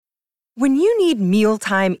When you need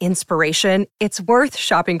mealtime inspiration, it's worth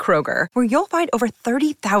shopping Kroger, where you'll find over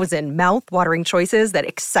 30,000 mouth-watering choices that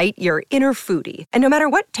excite your inner foodie. And no matter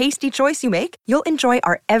what tasty choice you make, you'll enjoy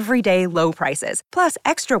our everyday low prices, plus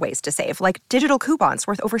extra ways to save, like digital coupons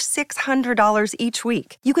worth over $600 each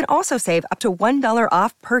week. You can also save up to $1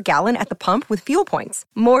 off per gallon at the pump with fuel points.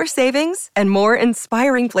 More savings and more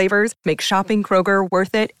inspiring flavors make shopping Kroger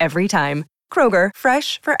worth it every time. Kroger,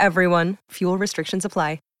 fresh for everyone. Fuel restrictions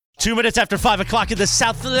apply. 2 minutes after 5 o'clock in the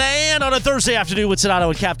Southland on a Thursday afternoon with Sedano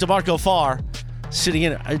and Kap. DeMarco Farr sitting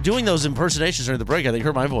in, doing those impersonations during the break. I think you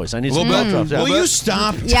heard my voice. I need some backdrops. Will you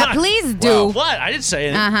stop? Yeah, please do. Well, what? I didn't say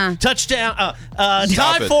anything. Touchdown.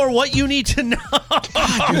 Time for what you need to know.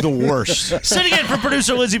 God, you're the worst. Sitting in for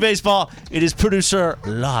producer Lizzie Baseball, it is producer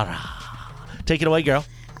Laura. Take it away, girl.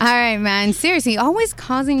 All right, man. Seriously, always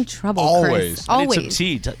causing trouble, Chris. I need some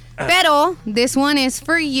tea. Pero this one is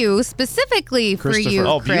for you, specifically for you,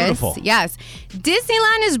 Oh, Chris. beautiful. Yes.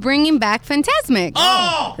 Disneyland is bringing back Fantasmic.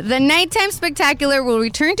 Oh! The Nighttime Spectacular will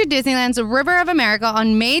return to Disneyland's River of America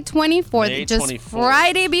on May 24th, just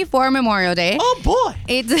Friday before Memorial Day. Oh, boy.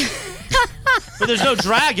 It's... But there's no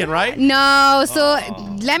dragon, right? No, so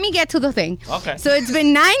let me get to the thing. Okay. So it's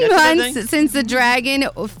been 9 months since the dragon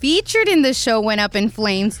featured in the show went up in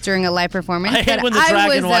flames during a live performance. I hate when the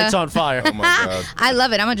dragon lights on fire. Oh, my God. I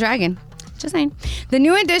love it. I'm a dragon. Just saying. The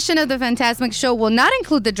new edition of the Fantasmic show will not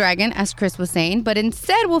include the dragon, as Chris was saying, but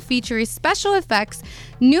instead will feature a special effects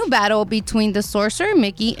new battle between the Sorcerer,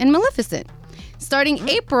 Mickey, and Maleficent. Starting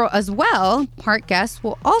April as well, park guests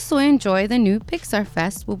will also enjoy the new Pixar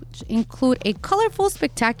Fest, which include a colorful,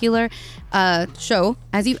 spectacular show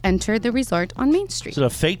as you enter the resort on Main Street. Is it a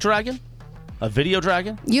fake dragon? A video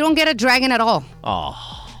dragon? You don't get a dragon at all.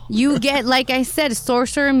 Oh. You get, like I said,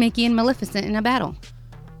 Sorcerer, Mickey, and Maleficent in a battle.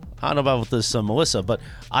 I don't know about this Melissa, but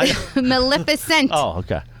I... Maleficent. Oh,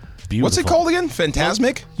 okay. Beautiful. What's it called again?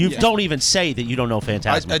 Fantasmic? You don't even say that you don't know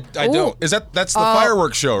Fantasmic. I don't. That's the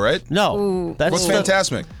fireworks show, right? No. Ooh. That's What's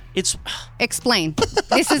Fantasmic? It's Explain.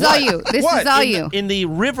 This is all you. This is all you. in the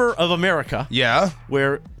River of America. Yeah.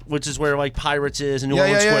 Which is where like Pirates is and New Yeah,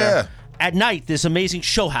 Orleans yeah, Square. yeah. At night, this amazing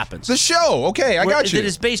show happens. The show. Okay, I got you. It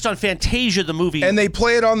is based on Fantasia, the movie. And they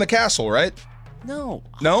play it on the castle, right? No.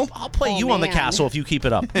 No? I'll play you on the man. castle if you keep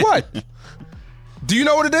it up. What? Do you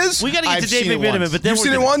know what it is? We got to get I've to Dave seen it McMiniman, once. but then You've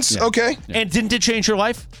seen it once? Yeah. Okay. And didn't it change your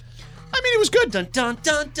life? I mean, it was good. Dun, dun,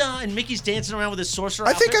 dun, dun. And Mickey's dancing around with his sorcerer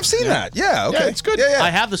I outfit. think I've seen that. Yeah, okay. Yeah, It's good. Yeah.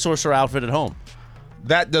 I have the sorcerer outfit at home.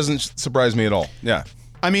 That doesn't surprise me at all. Yeah.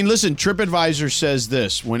 I mean, listen, TripAdvisor says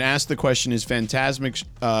this. When asked the question, is Fantasmic,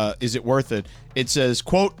 is it worth it? It says,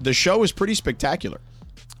 quote, the show is pretty spectacular.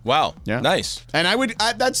 Wow. Yeah. Nice. And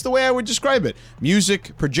that's the way I would describe it.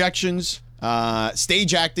 Music, projections,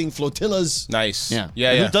 stage acting, flotillas. Nice. Yeah.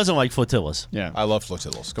 Yeah, yeah. Who doesn't like flotillas? Yeah. I love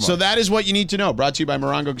flotillas. Come on. So that is what you need to know. Brought to you by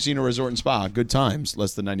Morongo Casino Resort and Spa. Good times.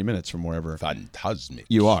 Less than 90 minutes from wherever Fantasmic.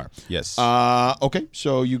 you are. Yes. Okay.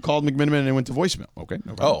 So you called McMiniman and it went to voicemail. Okay.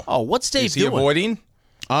 No problem. Oh, what's Dave Is he doing? avoiding?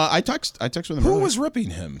 I text with him. Who earlier. was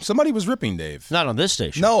ripping him? Somebody was ripping Dave. Not on this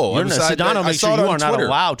station. No, You're Sedano I makes saw sure it you on are not Twitter.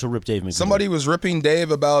 allowed to rip Dave McMiniman. Somebody was ripping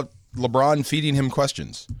Dave about LeBron feeding him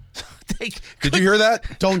questions. Did you hear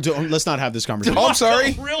that? Don't. Let's not have this conversation. Oh, I'm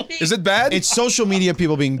sorry. Really? Is it bad? It's social media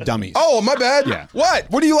people being dummies. Oh, my bad. Yeah.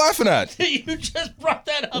 What are you laughing at? You just brought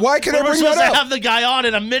that up. Why can I We're bring that supposed up? to have the guy on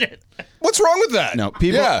in a minute. What's wrong with that? No,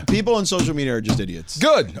 people. Yeah. People on social media are just idiots.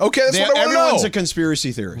 Good. Okay, that's what I want to know. Everyone's a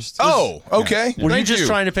conspiracy theorist. Oh, okay. Were you Thank just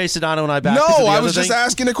trying to face Sedano and I back? No, because of the I other was just thing?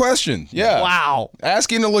 asking a question. Yeah. Wow.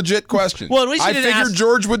 Asking a legit question. Well, at least you I didn't figured ask-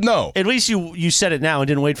 George would know. At least you said it now and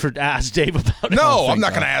didn't wait for to ask Dave about it. No, I'm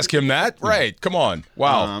not going to ask him that. Right. Come on.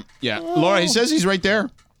 Wow. Yeah. Laura, he says he's right there.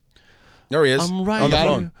 There he is. I'm right on the here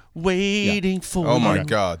phone. waiting for Oh, my you.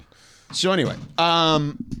 God. So anyway,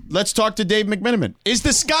 let's talk to Dave McMiniman. Is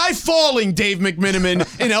the sky falling, Dave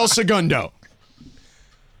McMiniman, in El Segundo?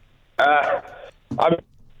 If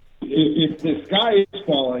the sky is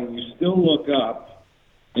falling, you still look up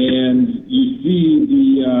and you see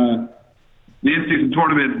the in-season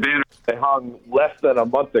tournament banner they hung less than a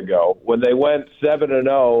month ago when they went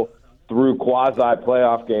 7-0 through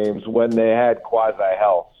quasi-playoff games when they had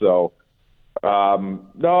quasi-health. So,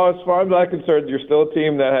 no, as far as I'm concerned, you're still a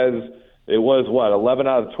team that has, it was, 11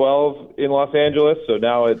 out of 12 in Los Angeles, so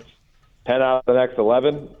now it's 10 out of the next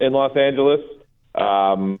 11 in Los Angeles.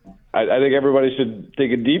 I think everybody should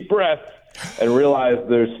take a deep breath and realize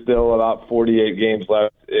there's still about 48 games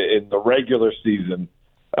left in the regular season.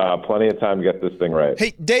 Plenty of time to get this thing right.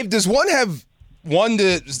 Hey, Dave, does one have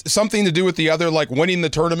something to do with the other? Like winning the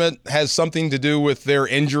tournament has something to do with their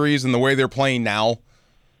injuries and the way they're playing now?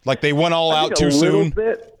 Like they went all out too soon?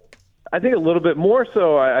 I think a little bit more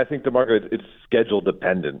so. I think, DeMarco, it's schedule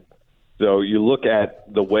dependent. So you look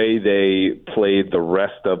at the way they played the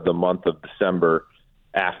rest of the month of December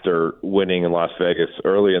after winning in Las Vegas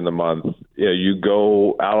early in the month. You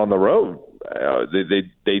go out on the road.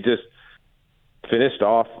 They just finished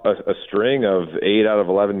off a string of 8 out of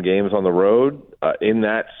 11 games on the road. In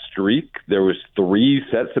that streak, there was 3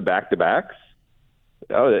 sets of back-to-backs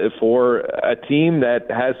for a team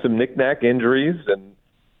that has some knick-knack injuries and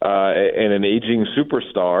an aging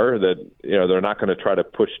superstar that they're not going to try to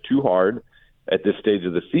push too hard at this stage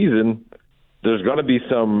of the season. There's going to be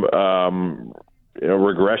some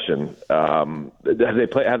regression. Have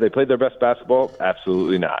they played their best basketball?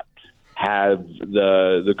 Absolutely not. Have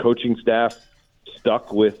the coaching staff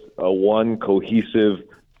stuck with one cohesive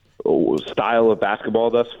style of basketball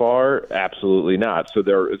thus far? Absolutely not. So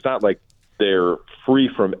it's not like they're free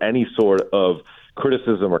from any sort of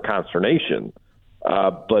criticism or consternation.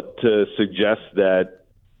 But to suggest that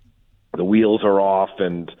the wheels are off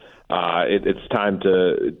and it's time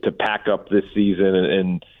to pack up this season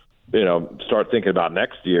and start thinking about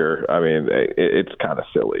next year, I mean, it's kind of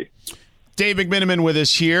silly. Dave McMiniman with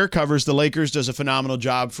us here, covers the Lakers, does a phenomenal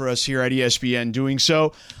job for us here at ESPN doing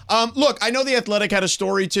so. Look, I know The Athletic had a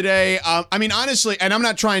story today. I mean, honestly, and I'm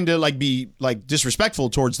not trying to be disrespectful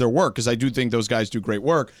towards their work, because I do think those guys do great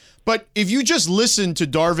work. But if you just listen to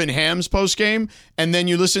Darvin Ham's postgame and then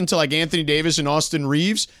you listen to Anthony Davis and Austin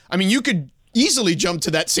Reeves, I mean, you could easily jump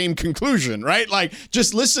to that same conclusion, right?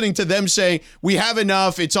 Just listening to them say, we have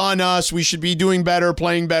enough, it's on us, we should be doing better,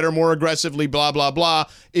 playing better, more aggressively, blah, blah, blah,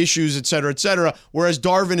 issues, et cetera, whereas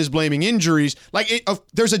Darvin is blaming injuries.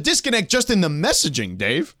 There's a disconnect just in the messaging,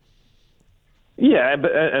 Dave. Yeah,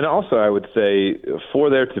 and also I would say for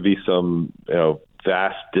there to be some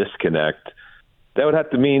vast disconnect, that would have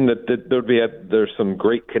to mean that there's some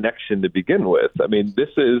great connection to begin with. I mean, this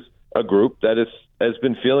is a group that has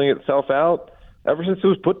been feeling itself out ever since it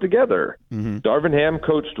was put together. Mm-hmm. Darvin Ham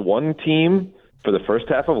coached one team for the first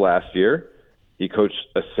half of last year. He coached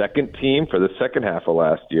a second team for the second half of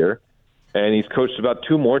last year. And he's coached about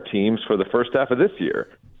 2 more teams for the first half of this year.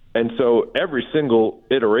 And so every single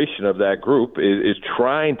iteration of that group is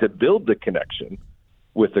trying to build the connection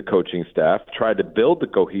with the coaching staff, try to build the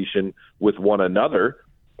cohesion with one another.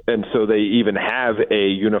 And so they even have a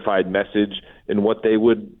unified message in what they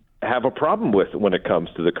would have a problem with when it comes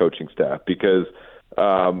to the coaching staff. Because,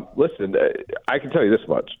 listen, I can tell you this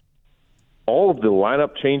much. All of the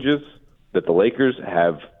lineup changes that the Lakers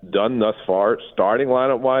have done thus far, starting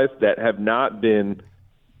lineup-wise, that have not been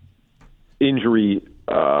injury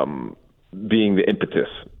being the impetus.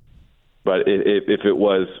 But if it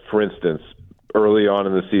was, for instance, early on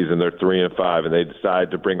in the season, they're 3-5, and they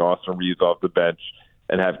decide to bring Austin Reeves off the bench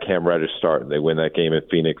and have Cam Reddish start, and they win that game in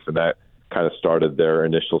Phoenix, and that kind of started their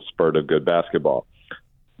initial spurt of good basketball.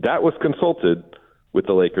 That was consulted with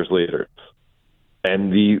the Lakers leaders.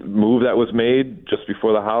 And the move that was made just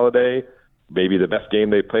before the holiday, maybe the best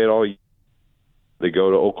game they played all year, they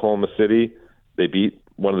go to Oklahoma City, they beat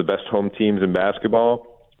one of the best home teams in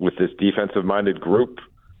basketball with this defensive-minded group.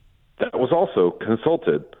 That was also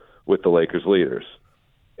consulted with the Lakers leaders.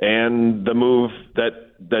 And the move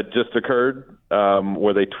that just occurred,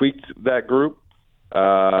 where they tweaked that group,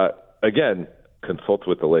 again, consult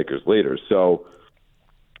with the Lakers leaders. So,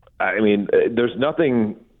 I mean, there's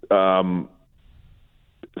nothing such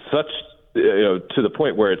to the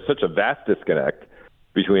point where it's such a vast disconnect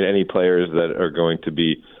between any players that are going to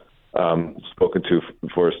be spoken to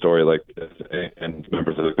for a story like this and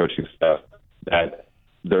members of the coaching staff that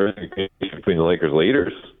there is a communication between the Lakers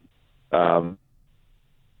leaders.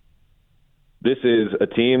 This is a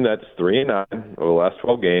team that's 3-9 over the last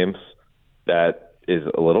 12 games, that is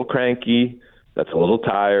a little cranky, that's a little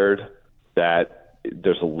tired, that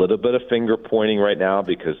there's a little bit of finger pointing right now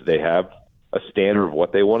because they have a standard of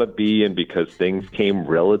what they want to be, and because things came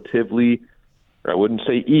relatively, I wouldn't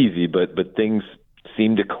say easy, but things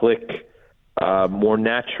seemed to click more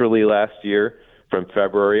naturally last year from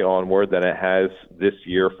February onward than it has this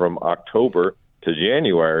year from October to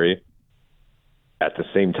January. At the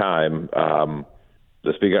same time,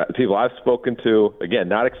 the people I've spoken to, again,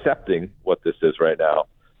 not accepting what this is right now,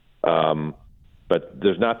 but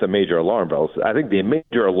there's not the major alarm bells. I think the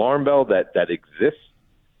major alarm bell that exists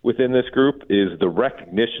within this group is the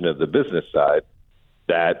recognition of the business side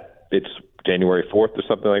that it's January 4th or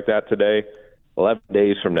something like that today. 11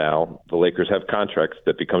 days from now, the Lakers have contracts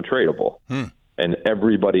that become tradable. And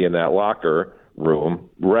everybody in that locker room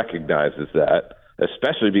recognizes that,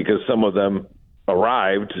 especially because some of them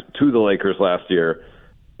arrived to the Lakers last year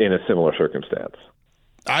in a similar circumstance.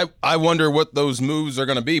 I wonder what those moves are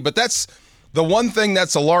going to be, but that's The one thing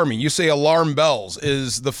that's alarming, you say alarm bells,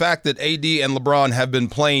 is the fact that AD and LeBron have been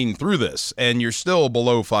playing through this, and you're still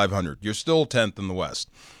below 500. You're still 10th in the West.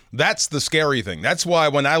 That's the scary thing. That's why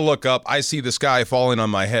when I look up, I see the sky falling on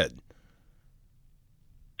my head.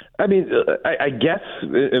 I mean, I guess,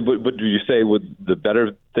 what do you say, would the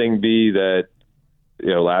better thing be that,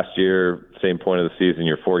 last year, same point of the season,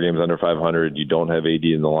 you're 4 games under 500, you don't have AD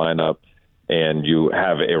in the lineup, and you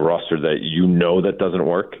have a roster that doesn't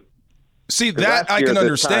work? See, that I can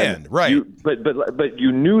understand, right? But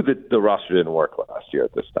you knew that the roster didn't work last year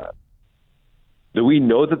at this time. Do we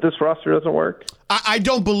know that this roster doesn't work? I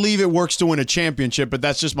don't believe it works to win a championship, but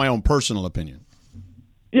that's just my own personal opinion.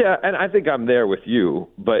 Yeah, and I think I'm there with you.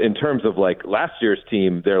 But in terms of last year's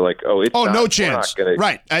team, they're like, no chance.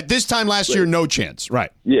 Right. At this time last year, no chance.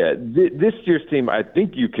 Right. Yeah, this year's team, I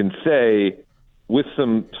think you can say, with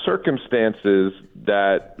some circumstances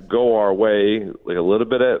that go our way, like a little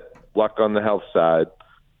bit of luck on the health side,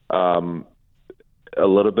 a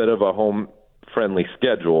little bit of a home-friendly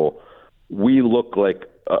schedule, we look like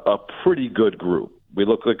a pretty good group. We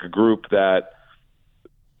look like a group that,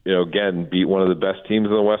 again, beat one of the best teams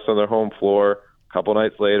in the West on their home floor. A couple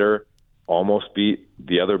nights later, almost beat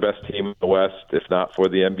the other best team in the West, if not for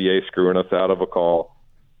the NBA screwing us out of a call,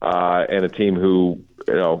 and a team who,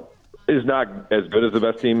 is not as good as the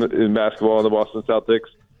best team in basketball in the Boston Celtics,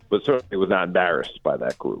 but certainly was not embarrassed by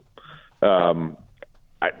that group.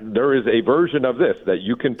 There is a version of this that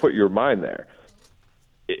you can put your mind there.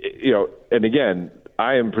 And again,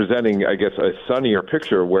 I am presenting, I guess, a sunnier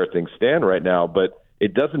picture of where things stand right now, but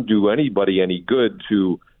it doesn't do anybody any good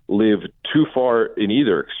to live too far in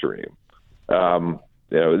either extreme. There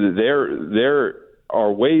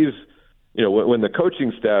are ways, when the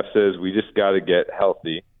coaching staff says we just got to get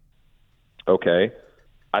healthy, okay,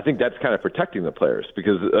 I think that's kind of protecting the players,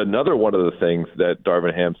 because another one of the things that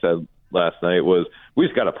Darvin Ham said last night was we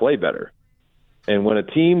just got to play better. And when a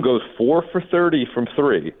team goes 4 for 30 from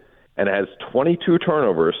 3 and has 22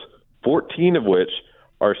 turnovers, 14 of which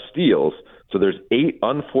are steals, so there's 8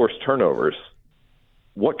 unforced turnovers,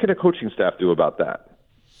 what can a coaching staff do about that?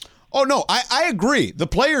 Oh, no, I agree. The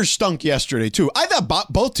players stunk yesterday, too. I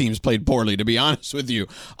thought both teams played poorly, to be honest with you.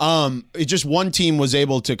 It just one team was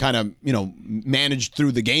able to kind of, manage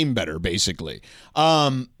through the game better, basically.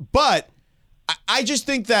 But I just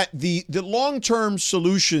think that the long-term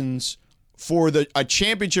solutions for a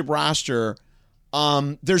championship roster,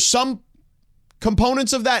 there's some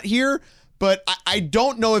components of that here, but I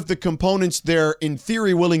don't know if the components they're, in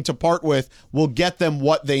theory, willing to part with will get them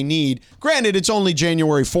what they need. Granted, it's only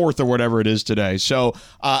January 4th or whatever it is today, so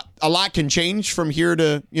a lot can change from here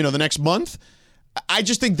to the next month. I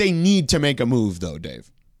just think they need to make a move, though, Dave.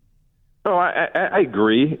 Oh, I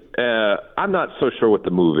agree. I'm not so sure what the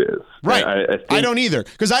move is. Right. I don't either,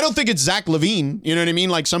 because I don't think it's Zach LaVine, you know what I mean,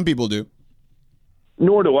 like some people do.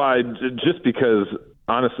 Nor do I, just because,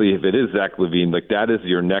 honestly, if it is Zach LaVine, that is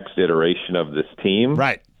your next iteration of this team.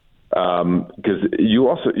 Right. Because you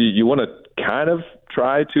want to kind of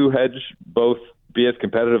try to hedge both, be as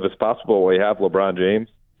competitive as possible while you have LeBron James,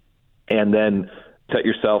 and then set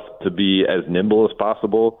yourself to be as nimble as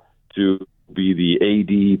possible to be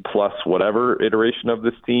the AD plus whatever iteration of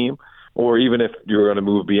this team, or even if you're going to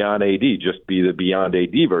move beyond AD, just be the beyond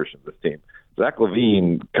AD version of this team. Zach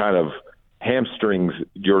LaVine kind of hamstrings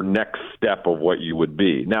your next step of what you would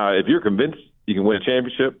be. Now, if you're convinced you can win a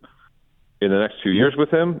championship in the next 2 years with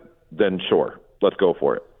him, then sure, let's go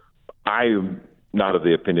for it. I'm not of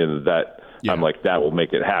the opinion that I'm like, that will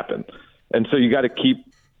make it happen. And so you got to keep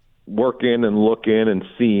working and looking and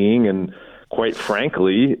seeing, and quite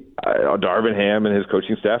frankly, Darvin Ham and his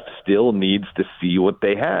coaching staff still needs to see what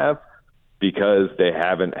they have, because they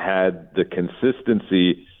haven't had the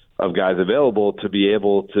consistency of guys available to be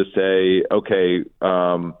able to say, okay,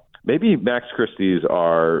 maybe Max Christie's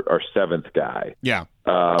our 7th guy. Yeah.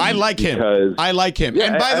 I like him. I like him. Yeah,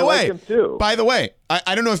 and by the way, like him too. I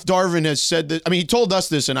don't know if Darvin has said this. I mean, he told us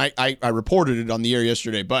this, and I reported it on the air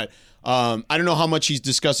yesterday, but I don't know how much he's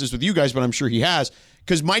discussed this with you guys, but I'm sure he has.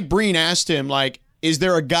 Because Mike Breen asked him, is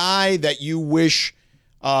there a guy that you wish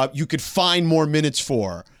you could find more minutes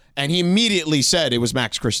for? And he immediately said it was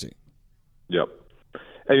Max Christie. Yep.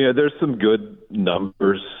 And, there's some good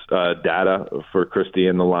numbers, data for Christie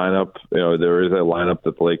in the lineup. There is a lineup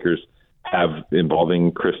that the Lakers have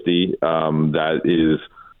involving Christie that is,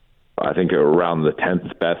 I think, around the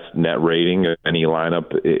 10th best net rating of any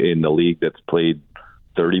lineup in the league that's played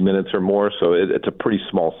 30 minutes or more. So it's a pretty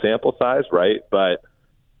small sample size, right? But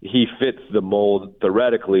he fits the mold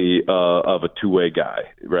theoretically of a two-way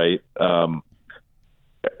guy, right?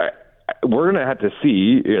 we're going to have to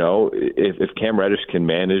see, if Cam Reddish can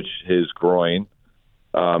manage his groin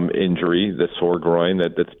injury, the sore groin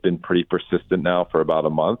that's been pretty persistent now for about a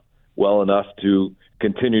month, well enough to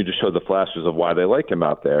continue to show the flashes of why they like him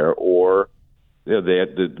out there, or they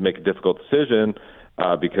had to make a difficult decision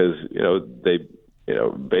because they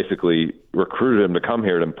basically recruited him to come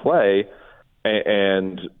here and play,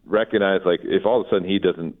 and recognize, like, if all of a sudden he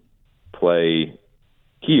doesn't play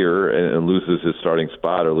here and loses his starting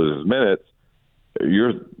spot or loses minutes,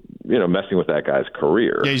 you're messing with that guy's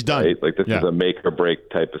career. Yeah, he's done. Right? Like, this is a make or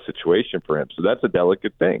break type of situation for him. So that's a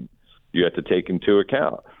delicate thing you have to take into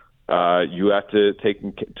account. You have to take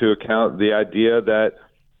into account the idea that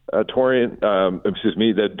that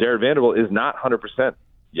Jared Vanderbilt is not 100%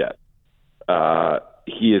 yet.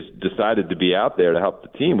 He has decided to be out there to help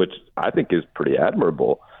the team, which I think is pretty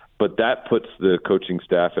admirable. But that puts the coaching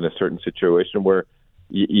staff in a certain situation where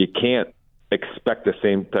you can't expect the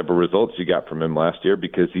same type of results you got from him last year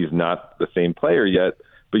because he's not the same player yet.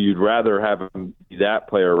 But you'd rather have him be that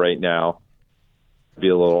player right now, be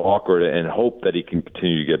a little awkward, and hope that he can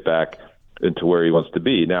continue to get back into where he wants to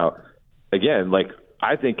be. Now, again,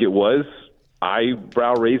 I think it was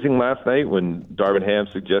eyebrow raising last night when Darvin Ham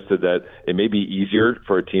suggested that it may be easier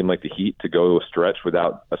for a team like the Heat to go a stretch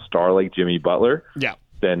without a star like Jimmy Butler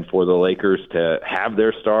than for the Lakers to have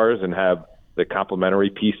their stars and have the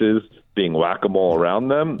complementary pieces being whack-a-mole around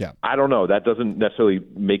them. I don't know. That doesn't necessarily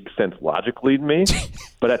make sense logically to me.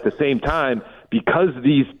 But at the same time, because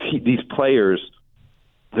these players,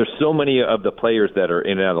 there's so many of the players that are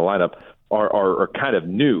in and out of the lineup are kind of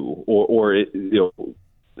new, or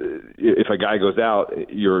if a guy goes out,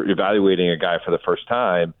 you're evaluating a guy for the first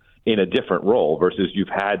time in a different role versus you've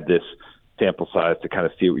had this sample size to kind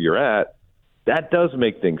of see what you're at. That does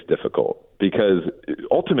make things difficult because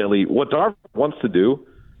ultimately what Darvin wants to do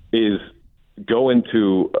is go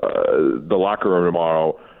into the locker room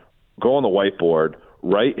tomorrow, go on the whiteboard,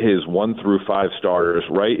 write his 1 through 5 starters,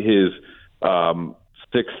 write his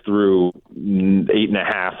 6 through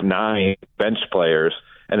 8.5, 9 bench players,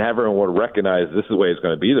 and have everyone recognize this is the way it's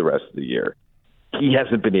going to be the rest of the year. He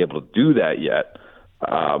hasn't been able to do that yet.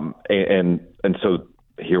 And so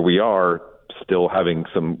here we are still having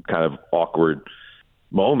some kind of awkward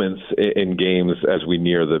moments in games as we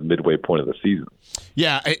near the midway point of the season.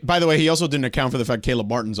 Yeah, by the way, he also didn't account for the fact Caleb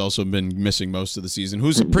Martin's also been missing most of the season,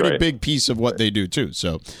 who's a pretty big piece of what they do too.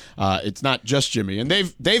 So it's not just Jimmy. And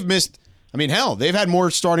they've missed, I mean, hell, they've had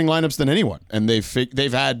more starting lineups than anyone, and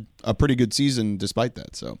they've had a pretty good season despite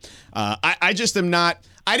that. So I just am not.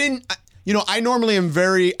 I normally am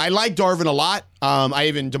I like Darvin a lot.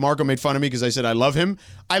 DeMarco made fun of me because I said I love him.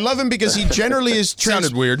 I love him because he generally is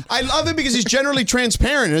sounded weird. I love him because he's generally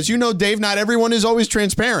transparent. As you know, Dave, not everyone is always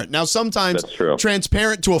transparent. Now, sometimes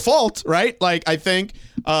transparent to a fault, right? Like, I think.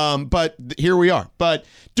 But here we are. But,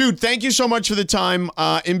 dude, thank you so much for the time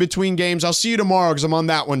in between games. I'll see you tomorrow because I'm on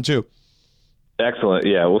that one, too. Excellent.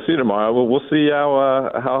 Yeah, we'll see you tomorrow. We'll see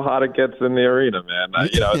how hot it gets in the arena, man.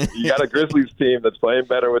 You got a Grizzlies team that's playing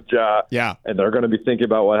better with Ja. Yeah. And they're going to be thinking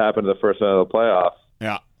about what happened in the first round of the playoffs.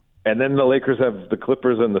 Yeah. And then the Lakers have the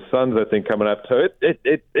Clippers and the Suns, I think, coming up. So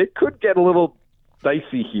it could get a little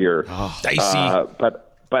dicey here. Oh, dicey.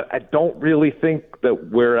 But I don't really think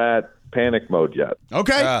that we're at panic mode yet.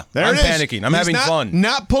 Okay. There I'm it is. panicking. I'm having fun.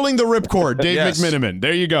 Not pulling the ripcord. Dave Yes. McMiniman.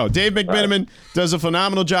 There you go. Dave McMiniman does a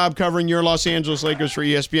phenomenal job covering your Los Angeles Lakers for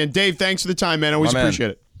ESPN. Dave, thanks for the time, man. Always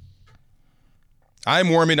appreciate it.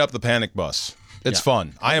 I'm warming up the panic bus. It's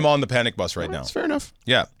fun. I am on the panic bus right now. That's fair enough.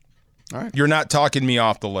 Yeah. All right. You're not talking me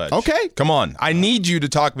off the ledge. Okay. Come on. I need you to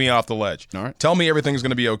talk me off the ledge. All right. Tell me everything's going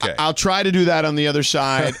to be okay. I'll try to do that on the other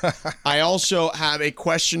side. I also have a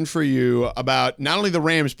question for you about not only the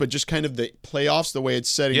Rams, but just kind of the playoffs, the way it's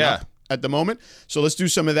setting up at the moment. So let's do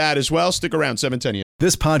some of that as well. Stick around, 710.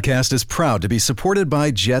 This podcast is proud to be supported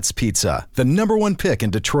by Jets Pizza, the #1 pick in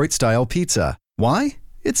Detroit-style pizza. Why?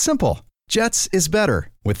 It's simple. Jets is better.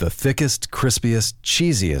 With the thickest, crispiest,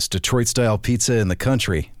 cheesiest Detroit-style pizza in the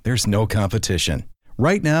country, there's no competition.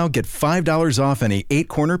 Right now, get $5 off any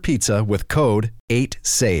 8-corner pizza with code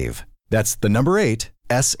 8SAVE. That's the number 8,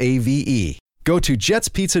 SAVE. Go to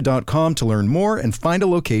jetspizza.com to learn more and find a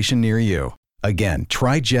location near you. Again,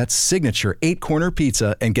 try Jet's signature 8-corner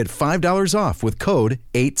pizza and get $5 off with code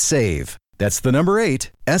 8SAVE. That's the number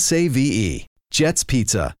 8, SAVE. Jet's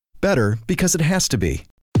Pizza. Better because it has to be.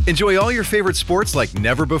 Enjoy all your favorite sports like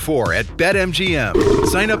never before at BetMGM.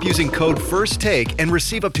 Sign up using code FIRSTTAKE and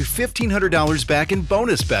receive up to $1,500 back in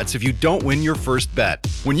bonus bets if you don't win your first bet.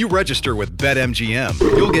 When you register with BetMGM,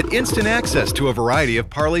 you'll get instant access to a variety of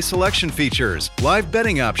parlay selection features, live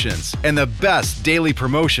betting options, and the best daily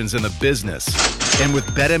promotions in the business. And with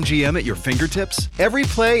BetMGM at your fingertips, every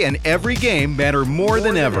play and every game matter more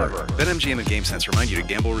than ever. BetMGM and GameSense remind you to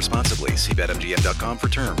gamble responsibly. See BetMGM.com for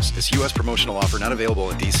terms. This U.S. promotional offer not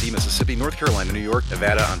available in D.C., Mississippi, North Carolina, New York,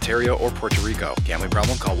 Nevada, Ontario, or Puerto Rico. Gambling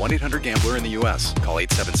problem? Call 1-800-GAMBLER in the U.S. Call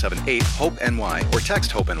 877-8-HOPE-NY or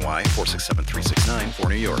text HOPE-NY 467-369 for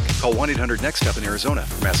New York. Call 1-800-NEXT-STEP in Arizona.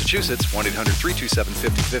 For Massachusetts,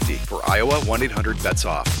 1-800-327-5050. For Iowa,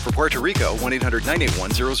 1-800-BETS-OFF. For Puerto Rico,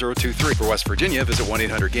 1-800-981-0023. For West Virginia, visit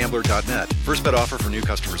 1-800-GAMBLER.net. First bet offer for new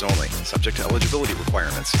customers only. Subject to eligibility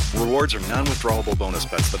requirements. Rewards are non-withdrawable bonus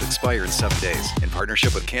bets that expire in 7 days. In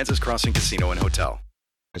partnership with Kansas Crossing Casino and Hotel.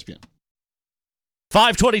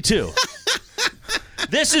 522.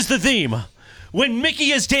 This is the theme. When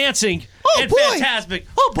Mickey is dancing and Fantasmic.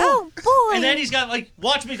 Oh, boy. Oh, boy. And then he's got, like,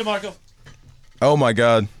 watch me, DeMarco. Oh, my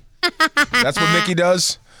God. That's what Mickey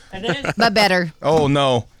does? And then, But better. Oh,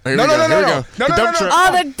 no. Here No, we no, go, no, here no, we no. go. No, The no, dump no, truck. no.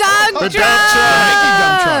 Oh, the dump truck.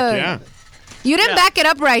 Dump truck, yeah. You didn't back it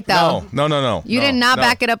up right, though. No. You did not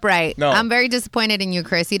back it up right. No. I'm very disappointed in you,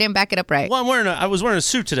 Chris. You didn't back it up right. well, I was wearing a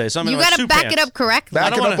suit today, so I'm in You my got to suit back pants. it up correctly.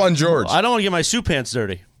 Back it up on George. I don't want to get my suit pants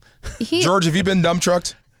dirty. George, have you been dump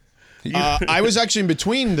trucked? I was actually in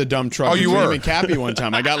between the dump truck. Oh, you between were? him and Cappy one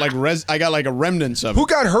time. I got like a remnants of Who it.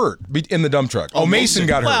 got hurt in the dump truck? Oh, Mason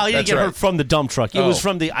got hurt. Well, he didn't That's get right. hurt from the dump truck. It Oh. was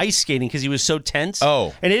from the ice skating because he was so tense.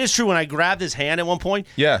 Oh. And it is true, when I grabbed his hand at one point,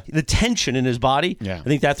 Yeah. the tension in his body, Yeah. I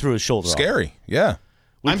think that threw his shoulder off. Scary. Yeah.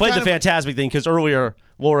 We I'm played the kind of- Fantasmic thing because earlier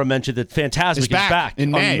Laura mentioned that Fantasmic It's is back back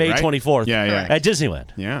in on May, May right? 24th Yeah. at Disneyland.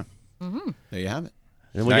 Yeah. There you have it.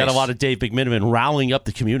 And we got a Nice. lot of Dave McMiniman rallying up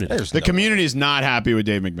the community. There's The no community is not happy with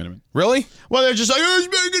Dave McMiniman. Really? Well, they're just like, oh, he's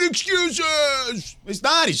making excuses. He's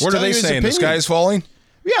not. He's What are telling they you his saying? The opinion. sky is falling?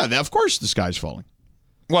 Yeah, of course the sky's falling.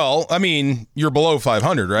 Well, I mean, you're below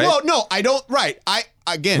 500, right? Well, no, I don't. Right.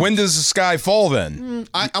 Again, When does the sky fall then?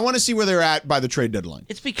 I want to see where they're at by the trade deadline.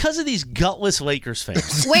 It's because of these gutless Lakers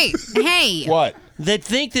fans Wait, hey. What? that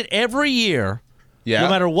think that every year, Yeah. no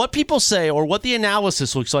matter what people say or what the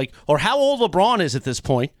analysis looks like or how old LeBron is at this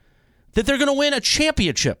point, that they're going to win a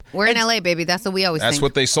championship. We're in LA, baby. That's what we always That's think.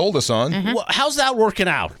 what they sold us on. Well, how's that working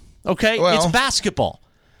out? Okay? Well- It's basketball.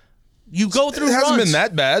 You go through It hasn't runs. been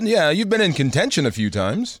that bad. Yeah, you've been in contention a few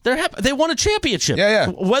times. They won a championship. Yeah.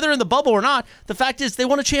 Whether in the bubble or not, the fact is they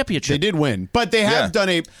won a championship. They did win, but they have Yeah. done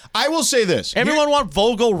a. I will say this. Everyone want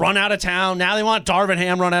Vogel run out of town. Now they want Darvin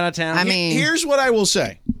Ham run out of town. I mean, Here's what I will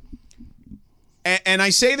say, and I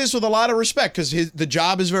say this with a lot of respect because the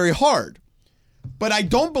job is very hard. But I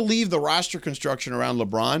don't believe the roster construction around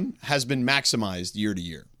LeBron has been maximized year to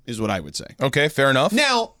year, is what I would say. Okay, fair enough.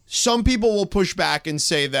 Now, some people will push back and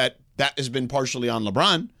say that has been partially on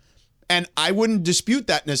LeBron, and I wouldn't dispute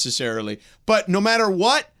that necessarily. But no matter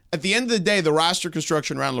what, at the end of the day, the roster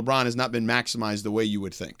construction around LeBron has not been maximized the way you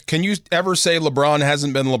would think. Can you ever say LeBron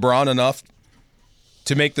hasn't been LeBron enough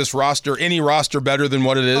to make this roster, any roster, better than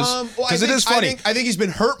what it is? Because it is funny. I think he's been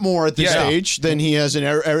hurt more at this Yeah. stage than he has in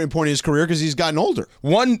every point in his career because he's gotten older.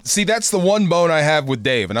 That's the one bone I have with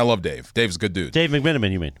Dave, and I love Dave. Dave's a good dude. Dave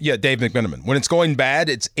McMiniman, you mean? Yeah, Dave McMiniman. When it's going bad,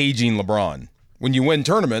 it's aging LeBron. When you win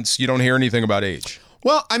tournaments, you don't hear anything about age.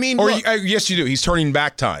 Well, I mean, Or look, yes, you do. He's turning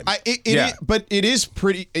back time. but it is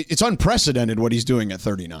pretty. It's unprecedented what he's doing at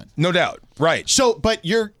 39. No doubt. Right. So, but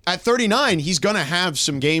you're at 39. He's gonna have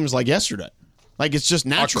some games like yesterday. Like it's just A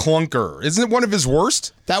natural. clunker. Isn't it one of his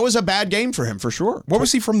worst? That was a bad game for him for sure. What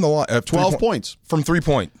was he from the line? 12 points From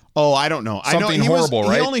 3-point. Oh, I don't know. I know Something he horrible,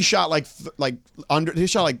 right? He only shot like under. He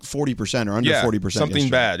shot like 40% or under 40%. Something yesterday.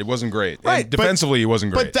 bad. It wasn't great. Right, And defensively, he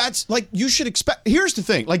wasn't great. But that's like you should expect. Here's the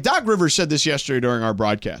thing. Like Doc Rivers said this yesterday during our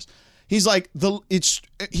broadcast. He's like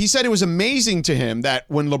he said it was amazing to him that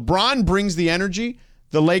when LeBron brings the energy,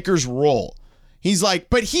 the Lakers roll. He's like,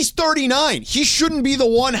 but he's 39. He shouldn't be the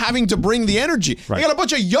one having to bring the energy. Right. They got a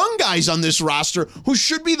bunch of young guys on this roster who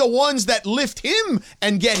should be the ones that lift him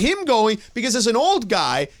and get him going because as an old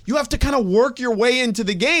guy, you have to kind of work your way into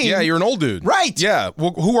the game. yeah, you're an old dude. Right. Yeah.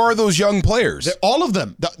 Well, who are those young players? All of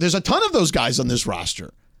them. There's a ton of those guys on this roster.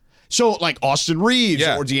 So like Austin Reeves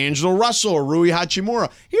Yeah. or D'Angelo Russell or Rui Hachimura.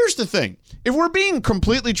 Here's the thing. If we're being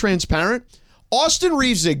completely transparent, Austin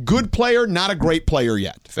Reeves is a good player, not a great player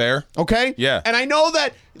yet. Fair. Okay? Yeah. And I know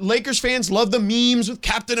that Lakers fans love the memes with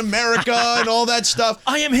Captain America and all that stuff.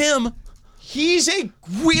 I am him. He's a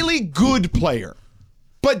really good player.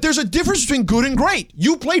 But there's a difference between good and great.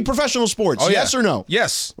 You played professional sports, yes or no?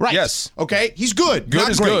 Yes. Right. Yes. Okay, he's good. Good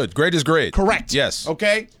not is great. good. Great is great. Correct. Yes.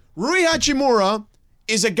 Okay? Rui Hachimura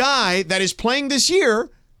is a guy that is playing this year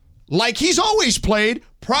like he's always played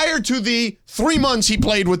prior to the 3 months he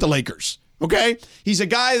played with the Lakers. Okay? He's a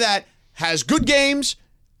guy that has good games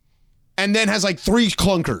and then has like 3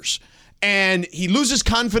 clunkers. And he loses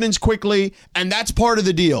confidence quickly, and that's part of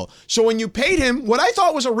the deal. So when you paid him what I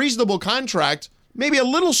thought was a reasonable contract, maybe a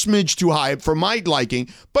little smidge too high for my liking,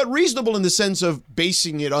 but reasonable in the sense of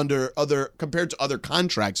basing it compared to other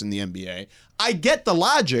contracts in the NBA, I get the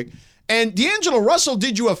logic. And D'Angelo Russell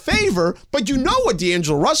did you a favor, but you know what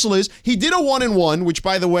D'Angelo Russell is. He did a 1-and-1, which,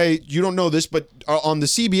 by the way, you don't know this, but on the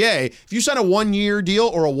CBA, if you sign a 1-year deal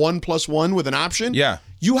or a 1+1 with an option,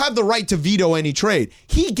 you have the right to veto any trade.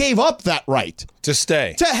 He gave up that right to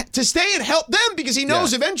stay, to stay and help them because he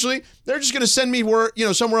knows eventually they're just going to send me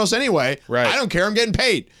somewhere else anyway. Right. I don't care. I'm getting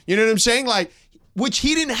paid. You know what I'm saying? Like, which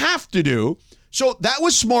he didn't have to do. So that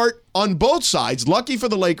was smart on both sides. Lucky for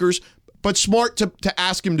the Lakers, but smart to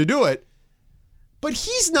ask him to do it. But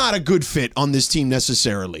he's not a good fit on this team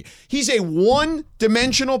necessarily. He's a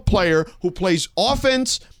one-dimensional player who plays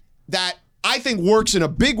offense that I think works in a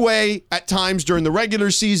big way at times during the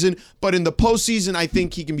regular season, but in the postseason, I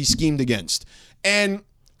think he can be schemed against. And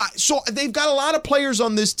so they've got a lot of players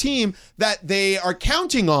on this team that they are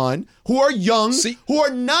counting on who are young, who are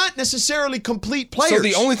not necessarily complete players. So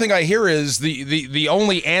the only thing I hear is the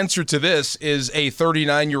only answer to this is a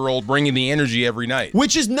 39-year-old bringing the energy every night.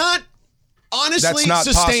 Which is not honestly that's not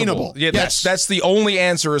sustainable. Possible. Yeah, that's the only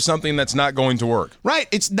answer is something that's not going to work. Right.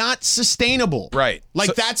 It's not sustainable. Right.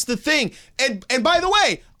 Like that's the thing. And by the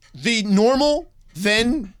way, the normal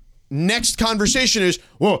then next conversation is,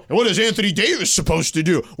 well, what is Anthony Davis supposed to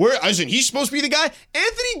do? Isn't he supposed to be the guy?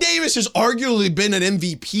 Anthony Davis has arguably been an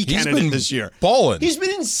MVP candidate this year. Balling. He's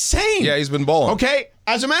been insane. Yeah, he's been balling. Okay.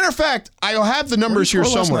 As a matter of fact, I have the numbers here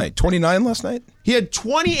somewhere. 29 last night? He had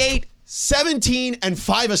 28, 17, and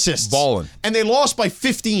 5 assists. Balling. And they lost by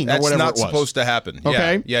 15 or whatever it was. That's not supposed to happen.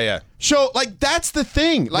 Okay. Yeah. So, like, that's the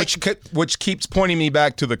thing. Like, which keeps pointing me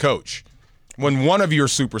back to the coach. When one of your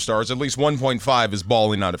superstars, at least 1.5, is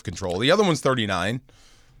balling out of control, the other one's 39,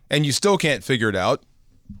 and you still can't figure it out,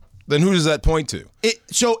 then who does that point to?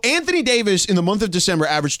 So Anthony Davis in the month of December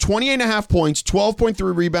averaged 28.5 points,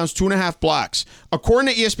 12.3 rebounds, 2.5 blocks.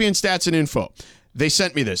 According to ESPN Stats and Info, they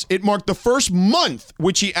sent me this. It marked the first month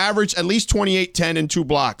which he averaged at least 28, 10, and 2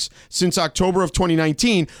 blocks since October of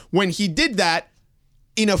 2019, when he did that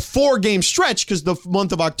in a 4-game stretch because the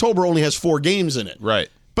month of October only has 4 games in it. Right.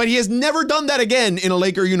 But he has never done that again in a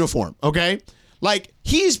Laker uniform, okay? Like,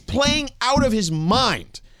 he's playing out of his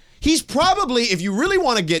mind. He's probably, if you really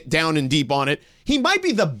want to get down and deep on it, he might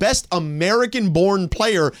be the best American-born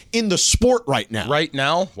player in the sport right now. Right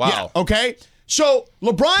now? Wow. Yeah, okay? So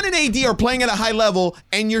LeBron and AD are playing at a high level,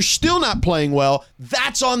 and you're still not playing well.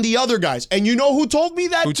 That's on the other guys. And you know who told me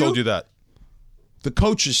that, Who told you that? The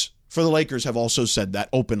coaches for the Lakers have also said that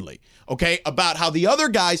openly, okay? About how the other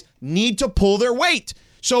guys need to pull their weight.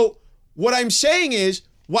 So what I'm saying is,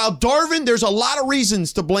 while Darvin, there's a lot of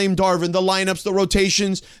reasons to blame Darvin, the lineups, the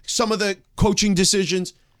rotations, some of the coaching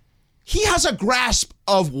decisions. He has a grasp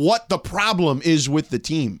of what the problem is with the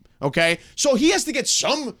team, okay? So he has to get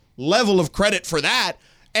some level of credit for that.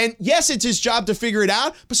 And yes, it's his job to figure it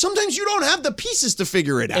out, but sometimes you don't have the pieces to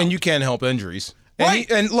figure it out. And you can't help injuries. Right.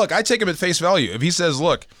 And look, I take him at face value. If he says,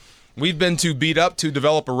 look, we've been too beat up to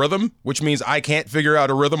develop a rhythm, which means I can't figure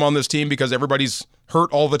out a rhythm on this team because everybody's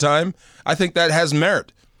hurt all the time, I think that has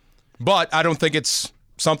merit. But I don't think it's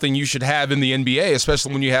something you should have in the NBA,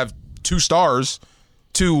 especially when you have 2 stars,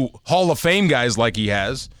 2 Hall of Fame guys like he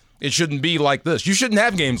has. It shouldn't be like this. You shouldn't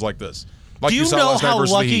have games like this. Like Do you saw know last night how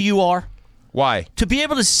versus the lucky Heat. you are? Why? To be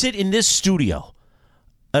able to sit in this studio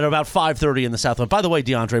at about 5:30 in the Southland. By the way,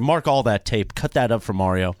 DeAndre, mark all that tape. Cut that up for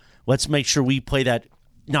Mario. Let's make sure we play that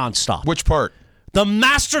nonstop. Which part? The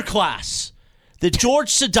masterclass that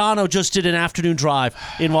George Sedano just did an afternoon drive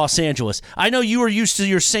in Los Angeles. I know you were used to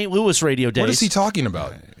your St. Louis radio days. What is he talking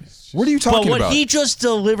about? What are you talking about? But what about? he just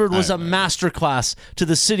delivered was a masterclass to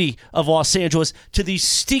the city of Los Angeles, to these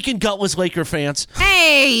stinking gutless Laker fans.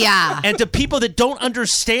 Hey! And to people that don't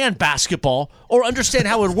understand basketball or understand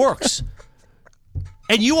how it works.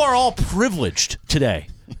 And you are all privileged today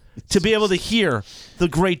to be able to hear the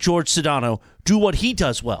great George Sedano do what he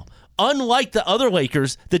does well. Unlike the other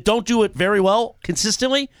Lakers that don't do it very well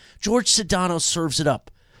consistently, George Sedano serves it up.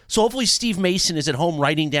 So hopefully Steve Mason is at home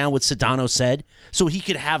writing down what Sedano said so he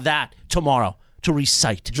could have that tomorrow to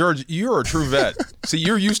recite. George, you're a true vet. See,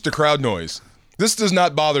 you're used to crowd noise. This does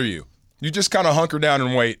not bother you. You just kind of hunker down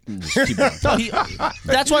and wait.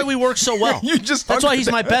 That's why we work so well. That's why he's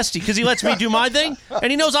down. my bestie, because he lets me do my thing,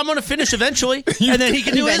 and he knows I'm going to finish eventually, and then he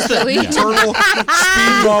can do his thing. Turtle,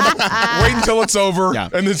 speed bump, wait until it's over,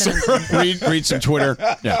 and then read some Twitter.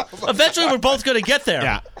 Yeah. Eventually, we're both going to get there.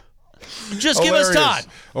 Yeah. Just give us time.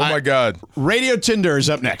 Oh, my God. Radio Tinder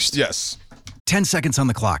is up next. Yes. 10 seconds on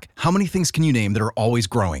the clock. How many things can you name that are always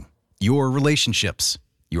growing? Your relationships,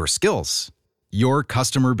 your skills, your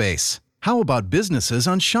customer base. How about businesses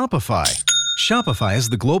on Shopify? Shopify is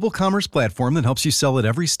the global commerce platform that helps you sell at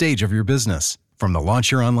every stage of your business. From the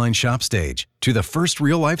launch your online shop stage, to the first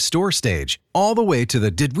real-life store stage, all the way to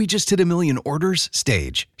the did we just hit a million orders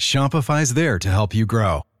stage. Shopify's there to help you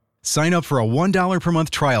grow. Sign up for a $1 per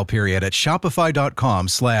month trial period at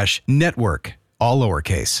shopify.com/network, all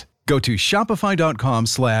lowercase. Go to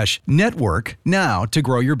shopify.com/network now to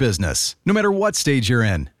grow your business, no matter what stage you're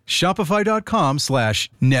in.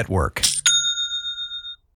 Shopify.com/network.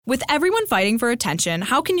 With everyone fighting for attention,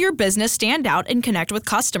 how can your business stand out and connect with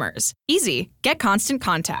customers? Easy. Get Constant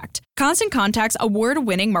Contact. Constant Contact's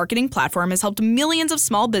award-winning marketing platform has helped millions of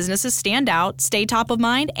small businesses stand out, stay top of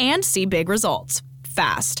mind, and see big results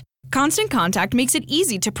fast. Constant Contact makes it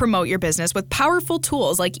easy to promote your business with powerful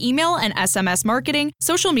tools like email and SMS marketing,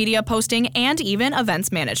 social media posting, and even events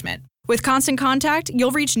management. With Constant Contact,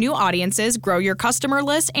 you'll reach new audiences, grow your customer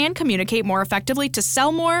list, and communicate more effectively to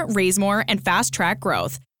sell more, raise more, and fast-track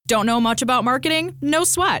growth. Don't know much about marketing? No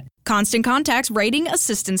sweat. Constant Contact's writing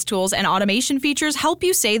assistance tools and automation features help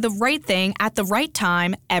you say the right thing at the right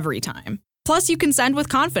time, every time. Plus, you can send with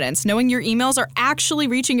confidence, knowing your emails are actually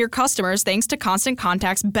reaching your customers thanks to Constant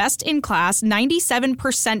Contact's best-in-class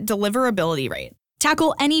 97% deliverability rate.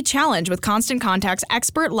 Tackle any challenge with Constant Contact's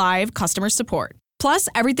expert live customer support. Plus,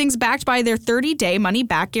 everything's backed by their 30-day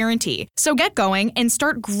money-back guarantee. So get going and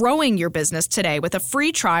start growing your business today with a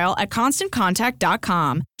free trial at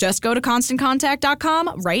ConstantContact.com. Just go to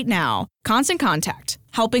ConstantContact.com right now. Constant Contact,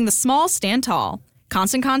 helping the small stand tall.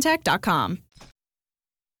 ConstantContact.com.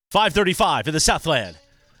 5:35 in the Southland.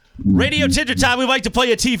 Radio Tinder time. We like to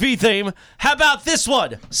play a TV theme. How about this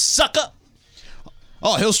one, sucker?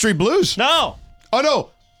 Oh, Hill Street Blues. No. Oh, no.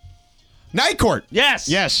 Night Court. Yes.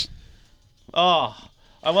 Yes. Oh,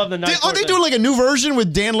 I love the Night Court. Are they doing like a new version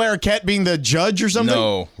with Dan Larroquette being the judge or something?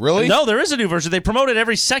 No. Really? No, there is a new version. They promote it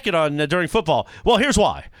every second on during football. Well, here's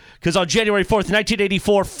why. Because on January 4th,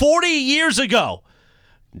 1984, 40 years ago,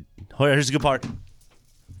 here's the good part.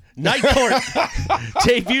 Night Court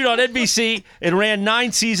debuted on NBC and ran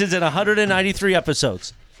 9 seasons and 193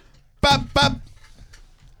 episodes. Bop, bop.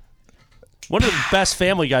 One of the best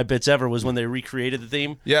Family Guy bits ever was when they recreated the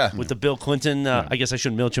theme. Yeah. With the Bill Clinton, I guess I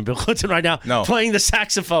shouldn't mention Bill Clinton right now, No. playing the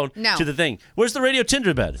saxophone to the thing. Where's the Radio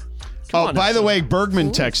Tinder bed? By the way,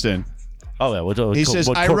 Bergman texted in. Oh, yeah. He says,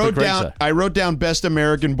 I wrote down best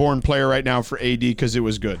American-born player right now for AD because it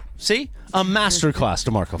was good. See? A masterclass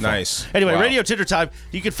to Marco. Nice. Anyway, Wow. Radio Tinder time.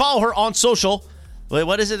 You can follow her on social. Wait,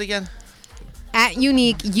 what is it again? At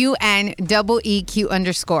unique,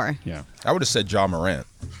 UNEEQ_. Yeah. I would have said John Morant.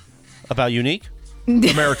 About Unique?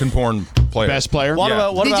 American porn player. Best player? What Yeah.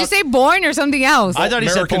 about Did you say born or something else? I thought he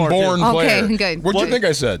said American born too. player. Okay, good. What do you think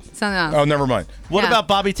I said? Something else. Oh, never mind. What Yeah. about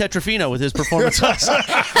Bobby Tetrafino with his performance last night?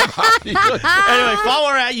 Anyway, follow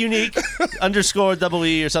her at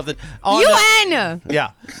unique_EE or something. On, UN! yeah.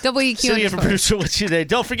 EEQ City of _ Producer with you today.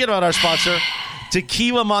 Don't forget about our sponsor,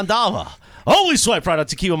 Tequila Mandala. Always swipe right on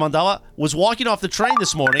Tequila Mandala. Was walking off the train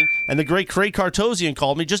this morning, and the great Craig Cartosian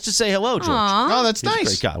called me just to say hello, George. Oh, that's He's a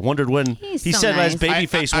nice. great guy. Wondered when He's he so said, nice. as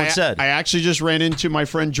Babyface once said. I actually just ran into my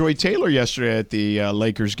friend Joy Taylor yesterday at the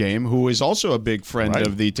Lakers game, who is also a big friend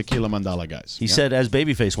of the Tequila Mandala guys. He said, as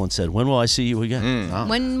Babyface once said, when will I see you again?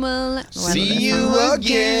 When will See you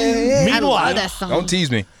again. I Meanwhile, love that song. Don't tease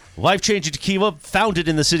me. life-changing tequila, founded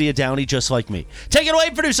in the city of Downey, just like me. Take it away,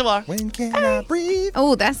 Producer Lar. When can I breathe?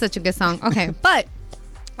 Oh, that's such a good song. Okay, but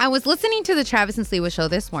I was listening to the Travis and Sliwa show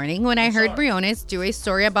this morning when I heard Briones do a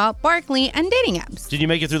story about Barkley and dating apps. Did you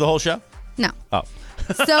make it through the whole show? No. Oh.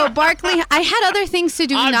 So Barkley, I had other things to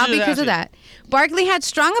do, I'm not just because of asking. that. Barkley had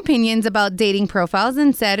strong opinions about dating profiles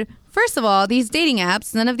and said, first of all, these dating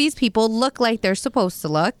apps, none of these people look like they're supposed to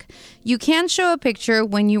look. You can show a picture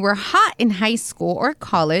when you were hot in high school or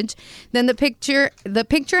college. Then the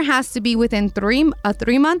picture has to be within a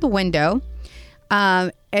 3-month window.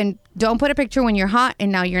 And don't put a picture when you're hot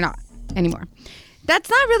and now you're not anymore. That's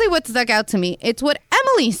not really what stuck out to me. It's what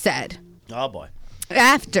Emily said. Oh, boy.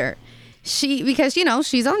 After because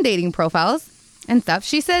she's on dating profiles and stuff.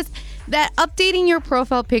 She says that updating your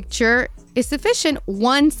profile picture is sufficient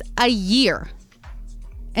once a year.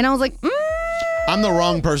 And I was like, I'm the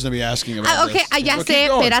wrong person to be asking about Okay, this. ya sé.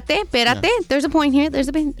 Espérate. There's a point here. There's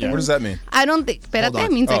a point. What does that mean? I don't think. Espérate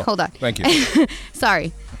means like hold on. Thank you.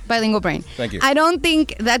 Sorry, bilingual brain. Thank you. I don't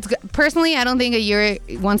think that's good. Personally, I don't think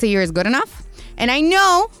once a year is good enough. And I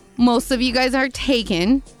know most of you guys are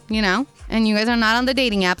taken, and you guys are not on the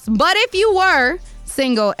dating apps. But if you were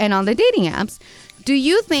single and on the dating apps, do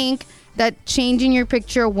you think that changing your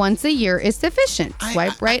picture once a year is sufficient?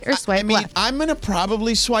 Swipe right or swipe left? I'm going to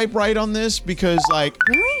probably swipe right on this because,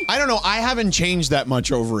 Really? I don't know. I haven't changed that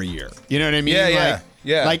much over a year. You know what I mean?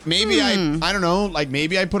 Yeah. Like maybe I don't know. Like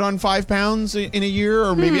maybe I put on 5 pounds in a year,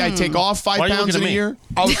 or maybe I take off 5 pounds in a year.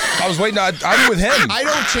 I was waiting. I'm with him. I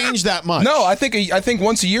don't change that much. No, I think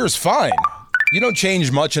once a year is fine. You don't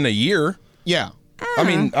change much in a year. Yeah. I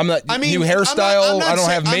mean, new hairstyle. I don't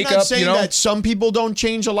have makeup. I'm not saying that some people don't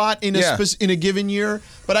change a lot in a given year,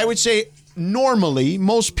 but I would say normally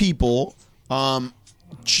most people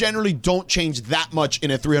generally don't change that much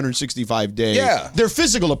in a 365 day. Yeah. Their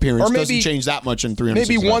physical appearance Or maybe- doesn't change that much in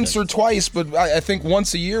 365 Maybe once days. or twice, but I think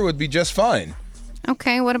once a year would be just fine.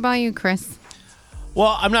 Okay, what about you, Chris?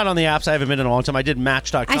 Well, I'm not on the apps. I haven't been in a long time. I did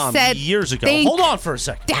Match.com I said years ago. think. Hold on for a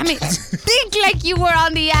second. Damn it. Think like you were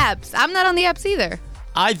on the apps. I'm not on the apps either.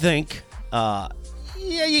 I think,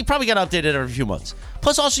 you probably got to update it every few months.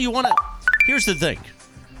 Plus, also, you want to. Here's the thing: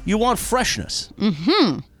 you want freshness.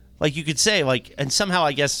 Mm-hmm. Like you could say, and somehow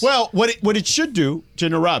I guess. Well, what it should do, to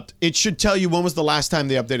interrupt, it should tell you when was the last time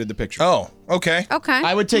they updated the picture. Oh, okay. Okay.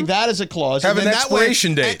 I would take that as a clause. Have and an then that way-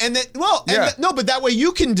 expiration date. And then, but that way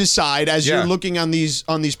you can decide as you're looking on these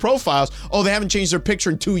profiles. Oh, they haven't changed their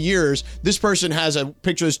picture in 2 years. This person has a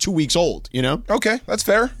picture that's 2 weeks old. Okay, that's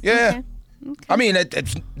fair. Yeah. Okay. I mean,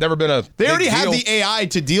 it's never been a. They already big have deal. the AI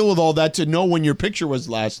to deal with all that to know when your picture was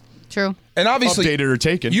last True. And obviously, updated or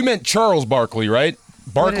taken. You meant Charles Barkley, right?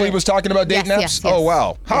 Barkley was talking about dating apps? Yes. Oh,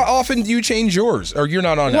 wow. How often do you change yours? Or you're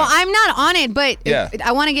not on Well, that? I'm not on it, but Yeah.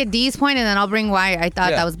 I want to get D's point, and then I'll bring why I thought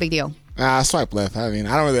that was a big deal. I swipe left. I mean,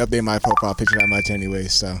 I don't really update my profile picture that much anyway,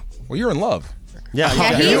 so. Well, you're in love. Yeah, Yeah,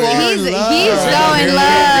 okay. he's so in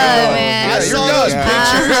love, man. I saw those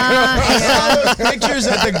pictures. I saw those pictures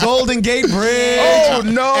at the Golden Gate Bridge. Oh,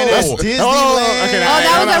 no. And it's Disneyland.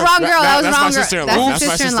 That was the wrong girl. That was the wrong girl. sister-in-law. That's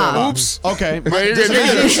his sister-in-law. Oops. Okay.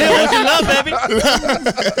 Still looked in love,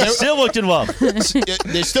 baby. Still looked in love.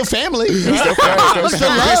 They're still family.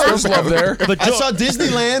 There's love there. But I saw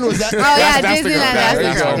Disneyland. Was that? Oh, yeah, That's the girl. Disneyland. That's There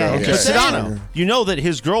you the girl. go. Okay. Okay. But Sedano, you know that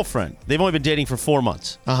his girlfriend, they've only been dating for 4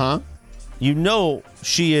 months. Uh-huh. You know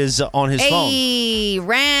she is on his phone. Hey,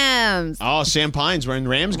 Rams. Oh, Sam Pines. We're in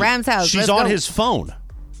Rams. Rams house. She's Let's on go. his phone.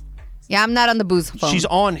 Yeah, I'm not on the booze phone. She's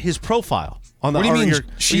on his profile. On the, What do you on mean your,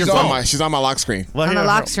 she's your on phone. She's on my lock screen. Well, on the here,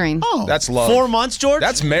 lock screen. Oh. That's love. 4 months, George?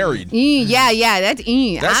 That's married. Yeah, that's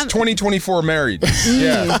That's 2024 married.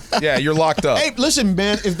 Yeah, you're locked up. Hey, listen,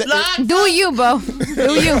 man. If Do you, Bo?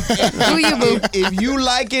 Do you, boo? if you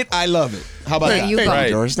like it, I love it. How about that? You Thank go. you, Right.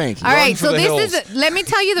 George. Thank you. All right, for so the this hills. is. Let me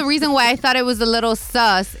tell you the reason why I thought it was a little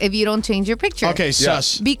sus if you don't change your picture. Okay,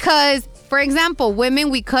 sus. Because, for example, women,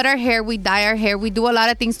 we cut our hair, we dye our hair, we do a lot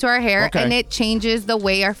of things to our hair, Okay. and it changes the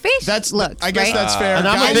way our face looks. I guess right? that's fair. And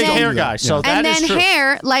I'm Guys a big don't hair do guy, that. so that And is then true.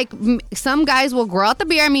 hair, like some guys will grow out the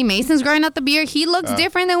beard. I mean, Mason's growing out the beard. He looks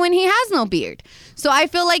different than when he has no beard. So I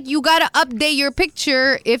feel like you got to update your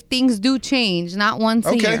picture if things do change, not once a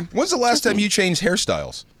Okay. year. When's the last time you changed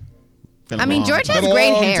hairstyles? I mean, George has Been a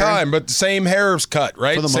great long hair. time, but the same hair's cut,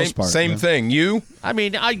 right? For the same, most part, Same yeah. thing. You? I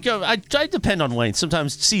mean, I depend on length.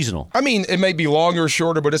 Sometimes it's seasonal. I mean, it may be longer or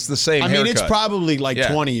shorter, but it's the same I mean, haircut. it's probably like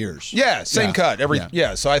Yeah. 20 years. Yeah, same Yeah. cut. Yeah.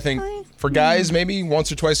 Yeah, so I think for guys, maybe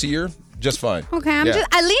once or twice a year, just fine. Okay, I'm Yeah. just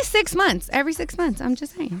at least 6 months. Every 6 months. I'm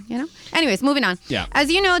just saying, Anyways, moving on. Yeah.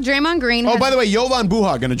 As you know, Draymond Green. Oh, by the way, Jovan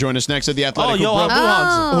Buha going to join us next at the Athletic. who Johan broke-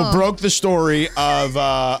 Buchans. who broke the story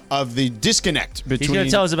of the disconnect He's between going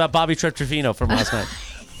to tell us about Bobby Tretrafino from last night.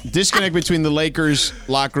 between the Lakers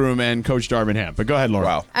locker room and Coach Darvin Ham. But go ahead, Laura.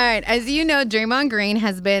 Wow. All right. As you know, Draymond Green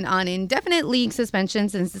has been on indefinite league suspension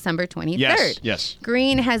since December 23rd. Yes.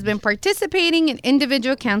 Green has been participating in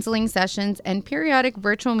individual counseling sessions and periodic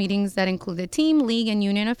virtual meetings that include the team, league, and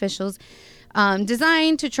union officials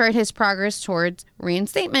designed to chart his progress towards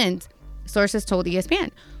reinstatement, sources told ESPN.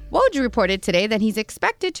 Woj reported today that he's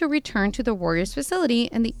expected to return to the Warriors facility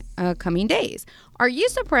in the coming days. Are you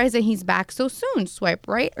surprised that he's back so soon? Swipe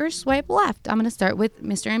right or swipe left? I'm going to start with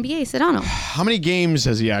Mr. NBA, Sedano. How many games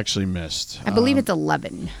has he actually missed? I believe it's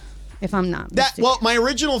 11, if I'm not mistaken. Well, my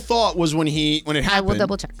original thought was when it happened. I will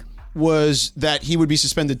double check. Was that he would be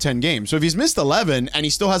suspended 10 games. So if he's missed 11 and he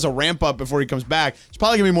still has a ramp up before he comes back, it's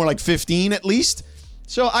probably going to be more like 15 at least.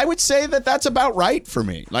 So I would say that that's about right for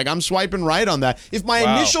me. Like, I'm swiping right on that. If my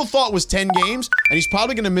initial thought was 10 games and he's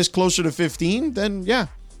probably going to miss closer to 15, then yeah.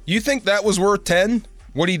 You think that was worth 10,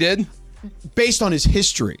 what he did? Based on his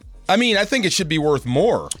history. I mean, I think it should be worth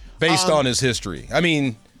more based on his history. I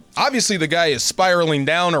mean, obviously the guy is spiraling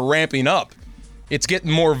down or ramping up. It's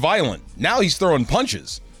getting more violent. Now he's throwing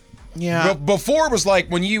punches. Yeah. Before it was like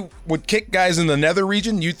when you would kick guys in the nether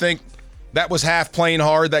region, you think that was half playing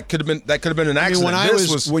hard. That could have been an accident. I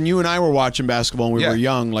mean, when you and I were watching basketball and we were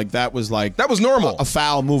young, like that was normal. A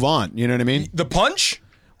foul, move on. You know what I mean? The punch?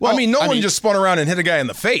 Well, no one just spun around and hit a guy in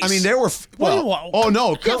the face. I mean, there were. Kurt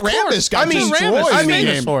Rambis got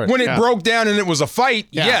destroyed. When it broke down and it was a fight,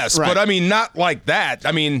 yes, right. But I mean, not like that.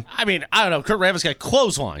 I mean, I don't know. Kurt Rambis got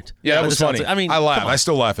clotheslined. Yeah, that was funny. I mean, I laugh. I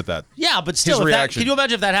still laugh at that. Yeah, but still, can you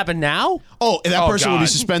imagine if that happened now? That person would be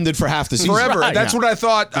suspended for half the season. Forever. Right. That's what I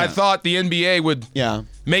thought. Yeah. I thought the NBA would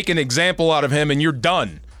make an example out of him, and you're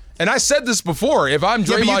done. And I said this before. If I'm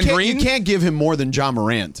Draymond Green, you can't give him more than John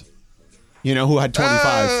Morant. Who had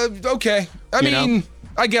 25. Okay. I mean,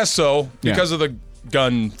 I guess so, because of the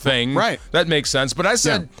gun thing. Right. That makes sense. But I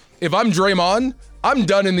said, if I'm Draymond, I'm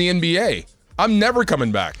done in the NBA. I'm never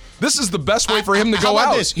coming back. This is the best way for him to go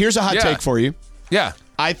out. This? Here's a hot take for you. Yeah.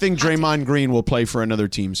 I think Draymond Green will play for another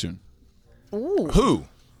team soon. Ooh. Who?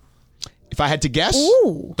 If I had to guess.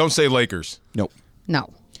 Ooh. Don't say Lakers. Nope.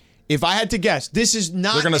 No. If I had to guess, this is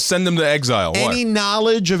not. They're going to send him to exile. Any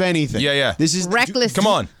knowledge of anything. Yeah. This is reckless. Come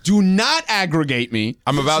on. Do not aggregate me.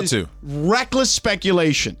 I'm about to. Reckless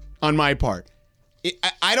speculation on my part.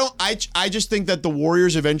 I just think that the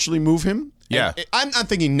Warriors eventually move him. Yeah. I'm not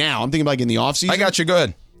thinking now. I'm thinking like in the offseason. I got you. Go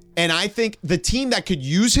ahead. And I think the team that could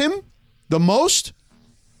use him the most.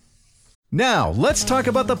 Now, let's talk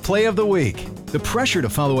about the play of the week. The pressure to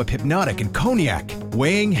follow up Hypnotic and Cognac,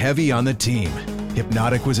 weighing heavy on the team.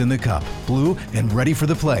 Hypnotic was in the cup, blue, and ready for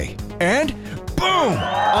the play. And boom!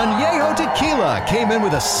 Añejo Tequila came in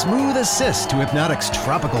with a smooth assist to Hypnotic's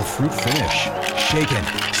tropical fruit finish. Shaken,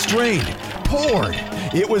 strained, poured.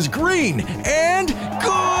 It was green and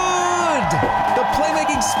good! The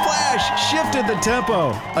playmaking splash shifted the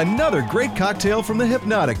tempo. Another great cocktail from the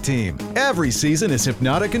Hypnotic team. Every season is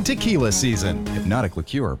Hypnotic and Tequila season. Hypnotic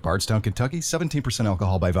Liqueur, Bardstown, Kentucky, 17%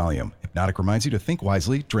 alcohol by volume. Hypnotic reminds you to think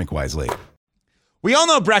wisely, drink wisely. We all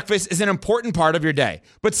know breakfast is an important part of your day,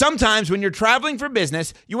 but sometimes when you're traveling for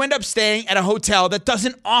business, you end up staying at a hotel that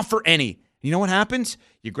doesn't offer any. You know what happens?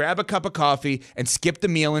 You grab a cup of coffee and skip the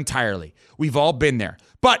meal entirely. We've all been there.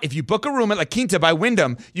 But if you book a room at La Quinta by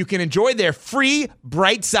Wyndham, you can enjoy their free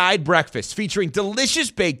Bright Side breakfast featuring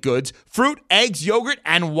delicious baked goods, fruit, eggs, yogurt,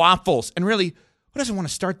 and waffles. And really, who doesn't want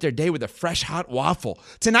to start their day with a fresh hot waffle?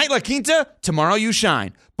 Tonight, La Quinta, tomorrow you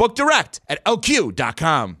shine. Book direct at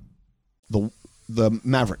lq.com. The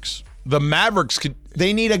Mavericks. The Mavericks could.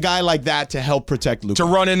 They need a guy like that to help protect Luka. To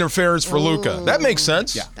run interference for Luka. That makes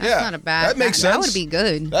sense. Yeah. That's not a bad. That makes sense. That would be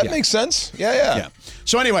good. That makes sense. Yeah.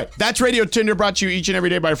 So anyway, that's Radio Tinder, brought to you each and every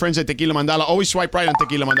day by our friends at Tequila Mandala. Always swipe right on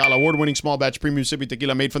Tequila Mandala, award-winning small batch premium sippy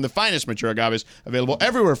tequila made from the finest mature agaves, available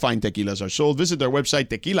everywhere fine tequilas are sold. Visit their website,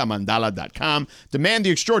 tequilamandala.com. Demand the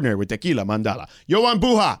extraordinary with Tequila Mandala. Jovan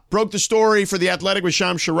Buha broke the story for The Athletic with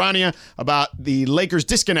Shams Charania about the Lakers'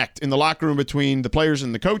 disconnect in the locker room between the players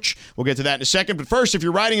and the coach. We'll get to that in a second. But first, if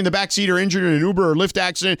you're riding in the backseat or injured in an Uber or Lyft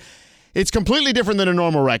accident, it's completely different than a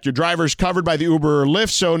normal wreck. Your driver's covered by the Uber or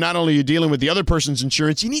Lyft, so not only are you dealing with the other person's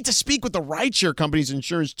insurance, you need to speak with the rideshare company's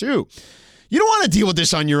insurance too. You don't want to deal with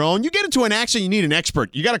this on your own. You get into an accident, you need an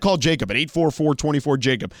expert. You got to call Jacob at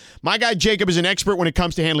 844-24-JACOB. My guy Jacob is an expert when it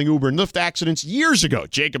comes to handling Uber and Lyft accidents. Years ago,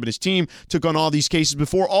 Jacob and his team took on all these cases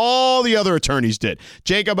before all the other attorneys did.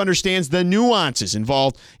 Jacob understands the nuances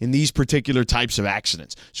involved in these particular types of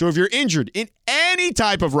accidents. So if you're injured in any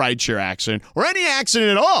type of rideshare accident or any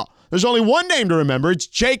accident at all, there's only one name to remember. It's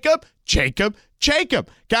Jacob.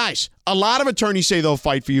 Guys, a lot of attorneys say they'll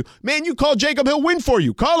fight for you. Man, you call Jacob, he'll win for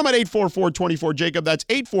you. Call him at 844-24-JACOB. That's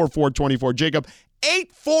 844-24-JACOB.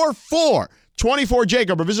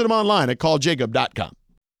 844-24-JACOB. Or visit him online at calljacob.com.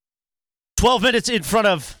 12 minutes in front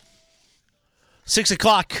of 6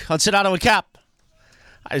 o'clock on Sedano and Cap.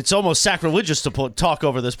 It's almost sacrilegious to talk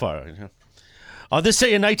over this part. On this day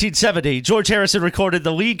in 1970, George Harrison recorded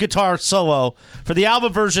the lead guitar solo for the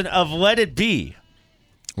album version of Let It Be.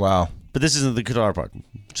 Wow. But this isn't the guitar part,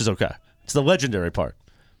 which is okay. It's the legendary part.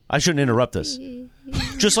 I shouldn't interrupt this.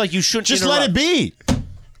 Just like you shouldn't Just interrupt. let it be.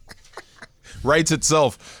 Writes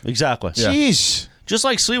itself. Exactly. Yeah. Jeez. Just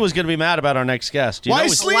like Slee was going to be mad about our next guest. Why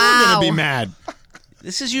is Slee going to be mad?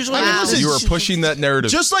 This is usually You are pushing that narrative.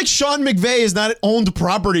 Just like Sean McVay is not owned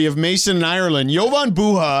property of Mason and Ireland, Jovan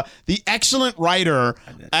Buha, the excellent writer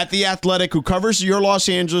at The Athletic who covers your Los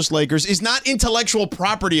Angeles Lakers, is not intellectual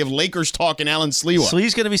property of Lakers Talk and Alan Slewa.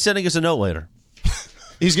 Slee's going to be sending us a note later.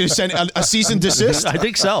 He's going to send a cease and desist? I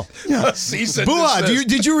think so. Cease and Buha, desist.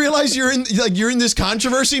 did you realize you're in this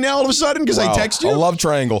controversy now all of a sudden because I text you? A love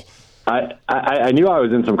triangle. I knew I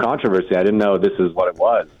was in some controversy. I didn't know this is what it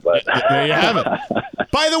was. But there you have it.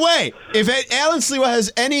 By the way, if Alan Slewa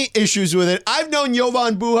has any issues with it, I've known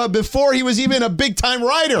Jovan Buha before he was even a big-time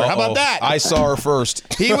writer. How about that? I saw her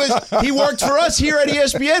first. He worked for us here at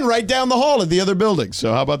ESPN right down the hall at the other building.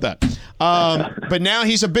 So how about that? But now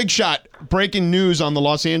he's a big shot. Breaking news on the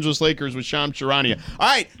Los Angeles Lakers with Shams Charania. All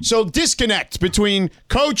right, so disconnect between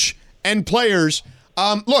coach and players.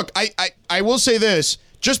 Look, I will say this.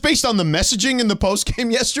 Just based on the messaging in the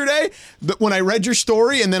postgame yesterday, when I read your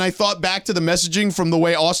story and then I thought back to the messaging from the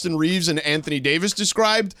way Austin Reeves and Anthony Davis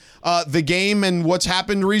described the game and what's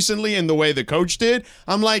happened recently and the way the coach did,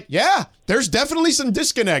 I'm like, yeah, there's definitely some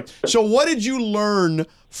disconnect. So what did you learn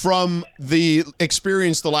from the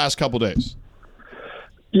experience the last couple days?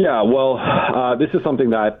 Yeah, well, this is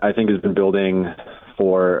something that I think has been building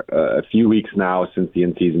for a few weeks now since the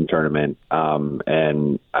in-season tournament.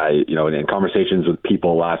 And I, in conversations with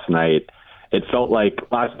people last night, it felt like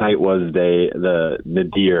last night was the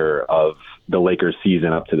nadir of the Lakers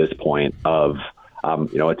season up to this point of,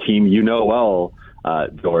 a team well,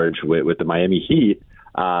 George, with the Miami Heat.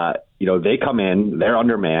 They come in, they're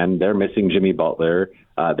undermanned, they're missing Jimmy Butler,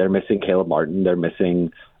 they're missing Caleb Martin, they're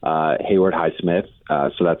missing Hayward Highsmith.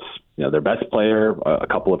 So that's their best player, a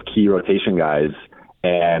couple of key rotation guys.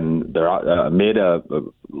 And they're amid a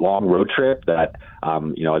long road trip that,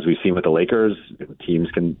 as we've seen with the Lakers, teams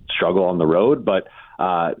can struggle on the road. But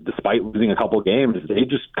despite losing a couple games, they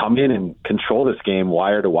just come in and control this game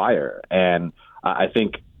wire to wire. And I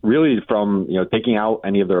think really from, taking out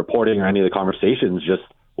any of the reporting or any of the conversations, just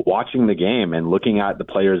watching the game and looking at the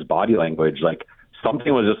players' body language, like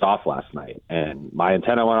something was just off last night. And my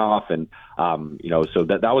antenna went off. And, so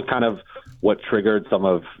that was kind of what triggered some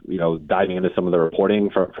of, diving into some of the reporting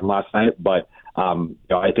from last night. But,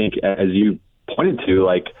 I think as you pointed to,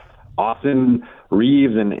 like Austin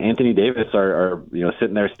Reeves and Anthony Davis are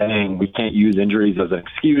sitting there saying we can't use injuries as an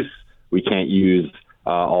excuse. We can't use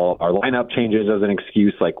all our lineup changes as an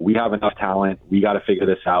excuse. Like we have enough talent. We got to figure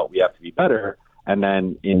this out. We have to be better. And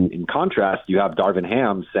then in contrast, you have Darvin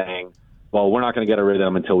Ham saying, well, we're not going to get a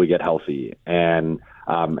rhythm until we get healthy. And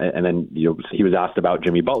then he was asked about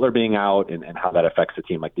Jimmy Butler being out and how that affects a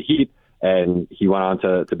team like the Heat. And he went on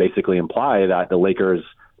to basically imply that the Lakers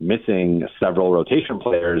missing several rotation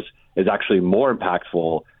players is actually more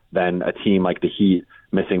impactful than a team like the Heat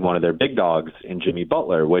missing one of their big dogs in Jimmy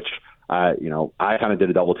Butler, which, I kind of did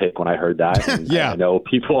a double take when I heard that. And yeah. I know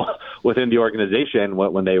people within the organization,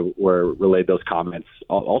 when they were relayed those comments,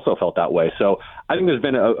 also felt that way. So I think there's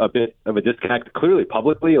been a bit of a disconnect clearly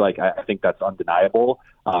publicly. Like I think that's undeniable,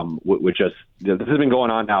 which just, this has been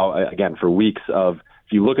going on now, again, for weeks of,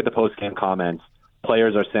 if you look at the post-game comments,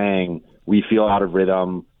 players are saying, we feel out of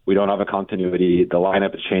rhythm. We don't have a continuity. The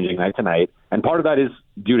lineup is changing night to night. And part of that is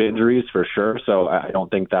due to injuries for sure. So I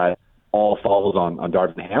don't think that all falls on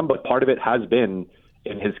Darvin Ham, but part of it has been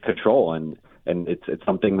in his control. And it's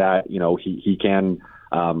something that, he can,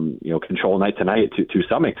 control night to night to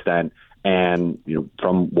some extent. And,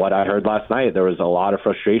 from what I heard last night, there was a lot of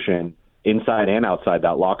frustration inside and outside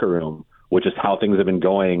that locker room, which is how things have been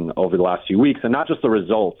going over the last few weeks. And not just the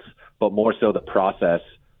results, but more so the process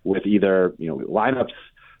with either, lineups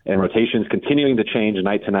and rotations continuing to change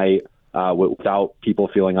night to night without people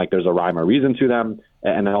feeling like there's a rhyme or reason to them.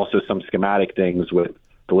 And then also some schematic things with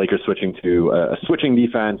the Lakers switching to a switching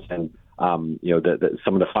defense and, some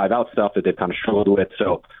of the 5-out stuff that they've kind of struggled with.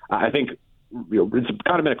 So I think it's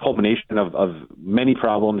kind of been a culmination of many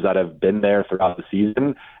problems that have been there throughout the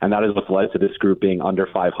season. And that is what's led to this group being under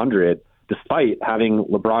 500, despite having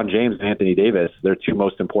LeBron James and Anthony Davis, their two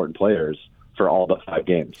most important players for all but 5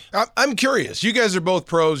 games. I'm curious. You guys are both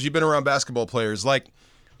pros. You've been around basketball players. Like,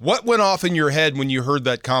 what went off in your head when you heard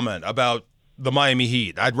that comment about the Miami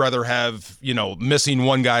Heat? I'd rather have, missing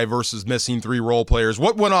one guy versus missing 3 role players.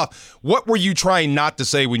 What went off? What were you trying not to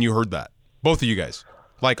say when you heard that? Both of you guys.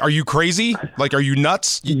 Like, are you crazy? Like, are you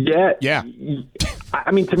nuts? Yeah.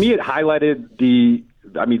 I mean, to me, it highlighted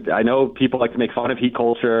I know people like to make fun of Heat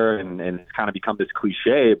culture and it's kind of become this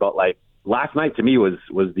cliche, but like last night to me was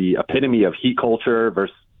the epitome of Heat culture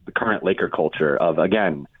versus the current Laker culture of,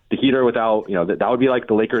 again, the Heat are without, that would be like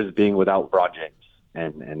the Lakers being without LeBron James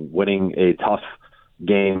and winning a tough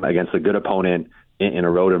game against a good opponent in a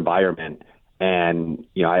road environment. And,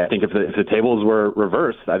 I think if the tables were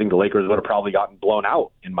reversed, I think the Lakers would have probably gotten blown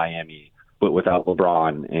out in Miami without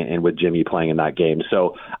LeBron and with Jimmy playing in that game.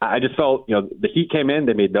 So I just felt, the Heat came in,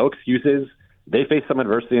 they made no excuses. They faced some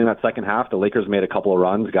adversity in that second half. The Lakers made a couple of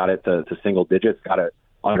runs, got it to single digits, got it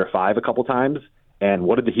under 5 a couple times. And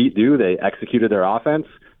what did the Heat do? They executed their offense.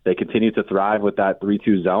 They continued to thrive with that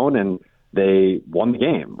 3-2 zone, and they won the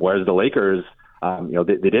game. Whereas the Lakers,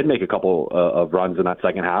 they did make a couple of runs in that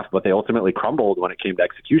second half, but they ultimately crumbled when it came to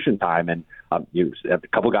execution time. And you have a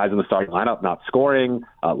couple guys in the starting lineup not scoring.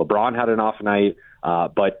 LeBron had an off night.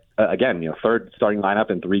 But again, third starting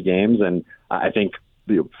lineup in 3 games. And I think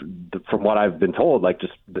from what I've been told,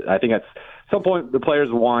 I think at some point the players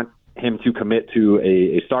want him to commit to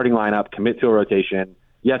a starting lineup, commit to a rotation.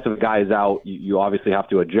 Yes, if a guy is out, you obviously have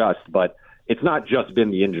to adjust, but it's not just been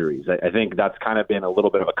the injuries. I think that's kind of been a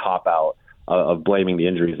little bit of a cop-out of blaming the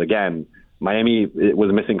injuries. Again, Miami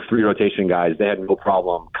was missing 3 rotation guys. They had no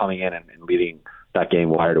problem coming in and leading that game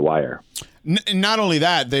wire to wire. Not only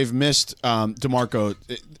that, they've missed DeMarco.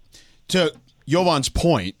 To Jovan's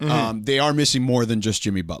point, they are missing more than just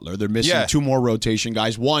Jimmy Butler. They're missing 2 more rotation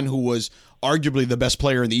guys, one who was arguably the best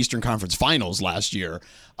player in the Eastern Conference Finals last year.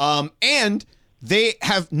 And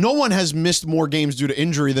no one has missed more games due to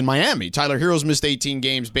injury than Miami. Tyler Hero's missed 18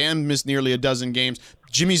 games. Bam missed nearly a dozen games.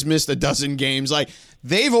 Jimmy's missed a dozen games.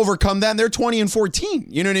 They've overcome that, and they're 20-14.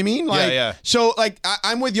 You know what I mean? So,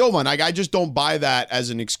 I'm with Jovan. I just don't buy that as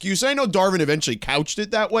an excuse. I know Darvin eventually couched it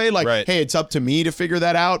that way. Hey, it's up to me to figure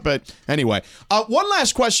that out. But anyway, one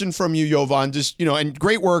last question from you, Jovan. Just, and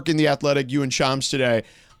great work in The Athletic, you and Shams today.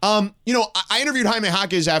 I interviewed Jaime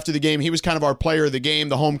Jaquez after the game. He was kind of our player of the game,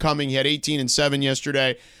 the homecoming. He had 18 and 7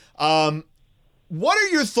 yesterday. What are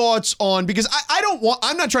your thoughts on, because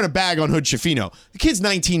I'm not trying to bag on Hood Schifino. The kid's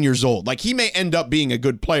 19 years old. He may end up being a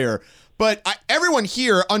good player, but everyone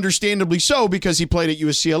here, understandably so, because he played at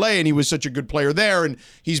USCLA and he was such a good player there, and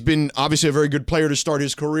he's been obviously a very good player to start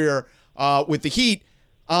his career with the Heat.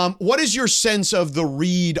 What is your sense of the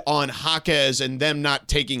read on Jaquez and them not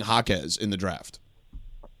taking Jaquez in the draft?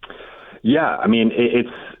 Yeah, I mean,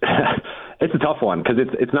 it's a tough one because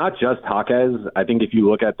it's not just Jaquez. I think if you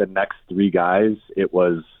look at the next 3 guys,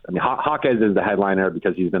 Jaquez is the headliner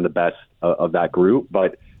because he's been the best of that group,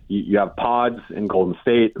 but you have Pods in Golden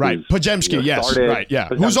State. Right, Podziemski, yes, started, right, yeah.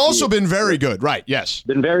 Who's also been very good, right, yes.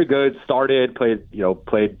 Been very good, played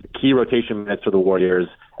key rotation minutes for the Warriors.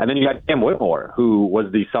 And then you got Cam Whitmore, who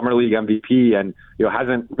was the Summer League MVP and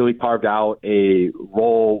hasn't really carved out a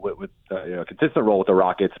role with a consistent role with the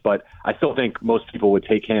Rockets. But I still think most people would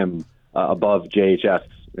take him above JHS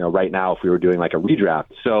right now if we were doing a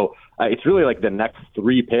redraft. So it's really the next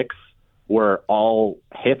 3 picks were all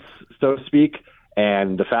hits, so to speak.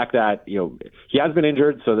 And the fact that he has been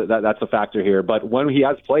injured, so that's a factor here. But when he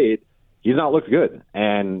has played, he's not looked good.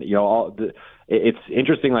 And it's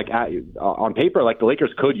interesting, on paper, the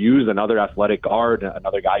Lakers could use another athletic guard,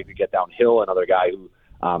 another guy who could get downhill, another guy who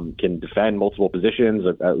can defend multiple positions,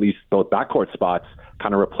 or at least both backcourt spots,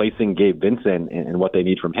 kind of replacing Gabe Vincent and what they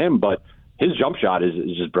need from him. But his jump shot is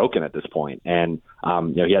just broken at this point. And,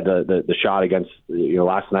 he had the shot against,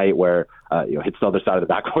 last night where, hits the other side of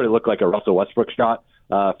the backcourt. It looked like a Russell Westbrook shot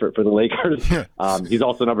for the Lakers. He's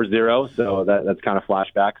also number 0, so that's kind of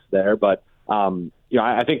flashbacks there. But,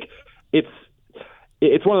 I think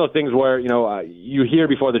it's one of those things where, you hear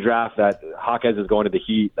before the draft that Jaquez is going to the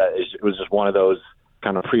Heat. It was just one of those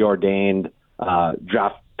kind of preordained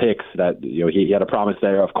draft picks that, he had a promise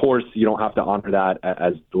there. Of course, you don't have to honor that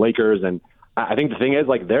as the Lakers. And I think the thing is,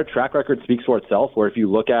 their track record speaks for itself, where if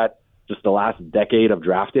you look at just the last decade of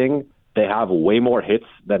drafting, they have way more hits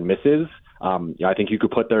than misses. I think you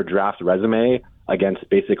could put their draft resume against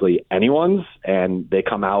basically anyone's, and they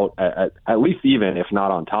come out at least even, if not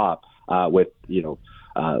on top, with,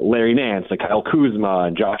 Larry Nance and Kyle Kuzma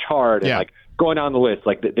and Josh Hart and going down the list.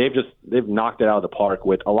 They've knocked it out of the park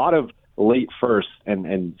with a lot of late first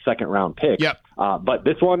and second round picks. But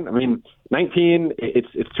this one, 19,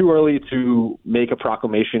 it's too early to make a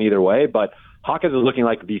proclamation either way, but Jaquez is looking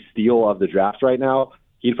like the steal of the draft right now.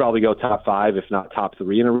 He'd probably go top 5, if not top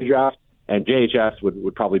 3 in a redraft. And JHS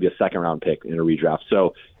would probably be a second round pick in a redraft.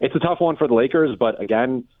 So it's a tough one for the Lakers, but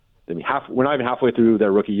again, we're not even halfway through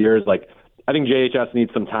their rookie years. I think JHS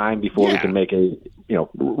needs some time before we can make a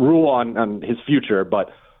rule on his future.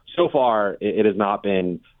 But so far, it has not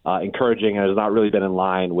been encouraging, and it has not really been in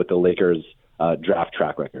line with the Lakers' draft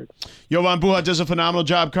track record. Jovan Buhat does a phenomenal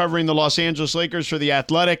job covering the Los Angeles Lakers for The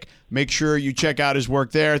Athletic. Make sure you check out his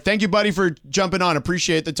work there. Thank you, buddy, for jumping on.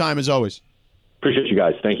 Appreciate the time as always. Appreciate you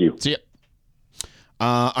guys. Thank you. See ya.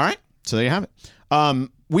 All right. So there you have it.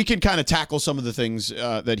 We can kind of tackle some of the things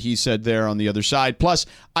that he said there on the other side. Plus,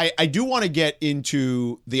 I do want to get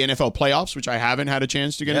into the NFL playoffs, which I haven't had a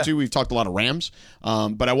chance to get into. We've talked a lot of Rams,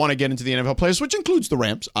 but I want to get into the NFL playoffs, which includes the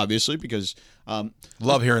Rams, obviously, because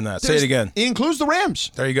love hearing that. Say it again. It includes the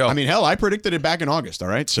Rams. There you go. I mean, hell, I predicted it back in August. All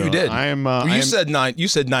right, so you did. You said 9. You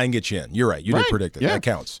said 9 gets you in. You're right. You did predict it. Yeah. That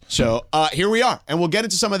counts. So here we are, and we'll get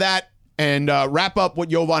into some of that and wrap up what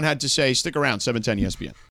Jovan had to say. Stick around. 710 ESPN.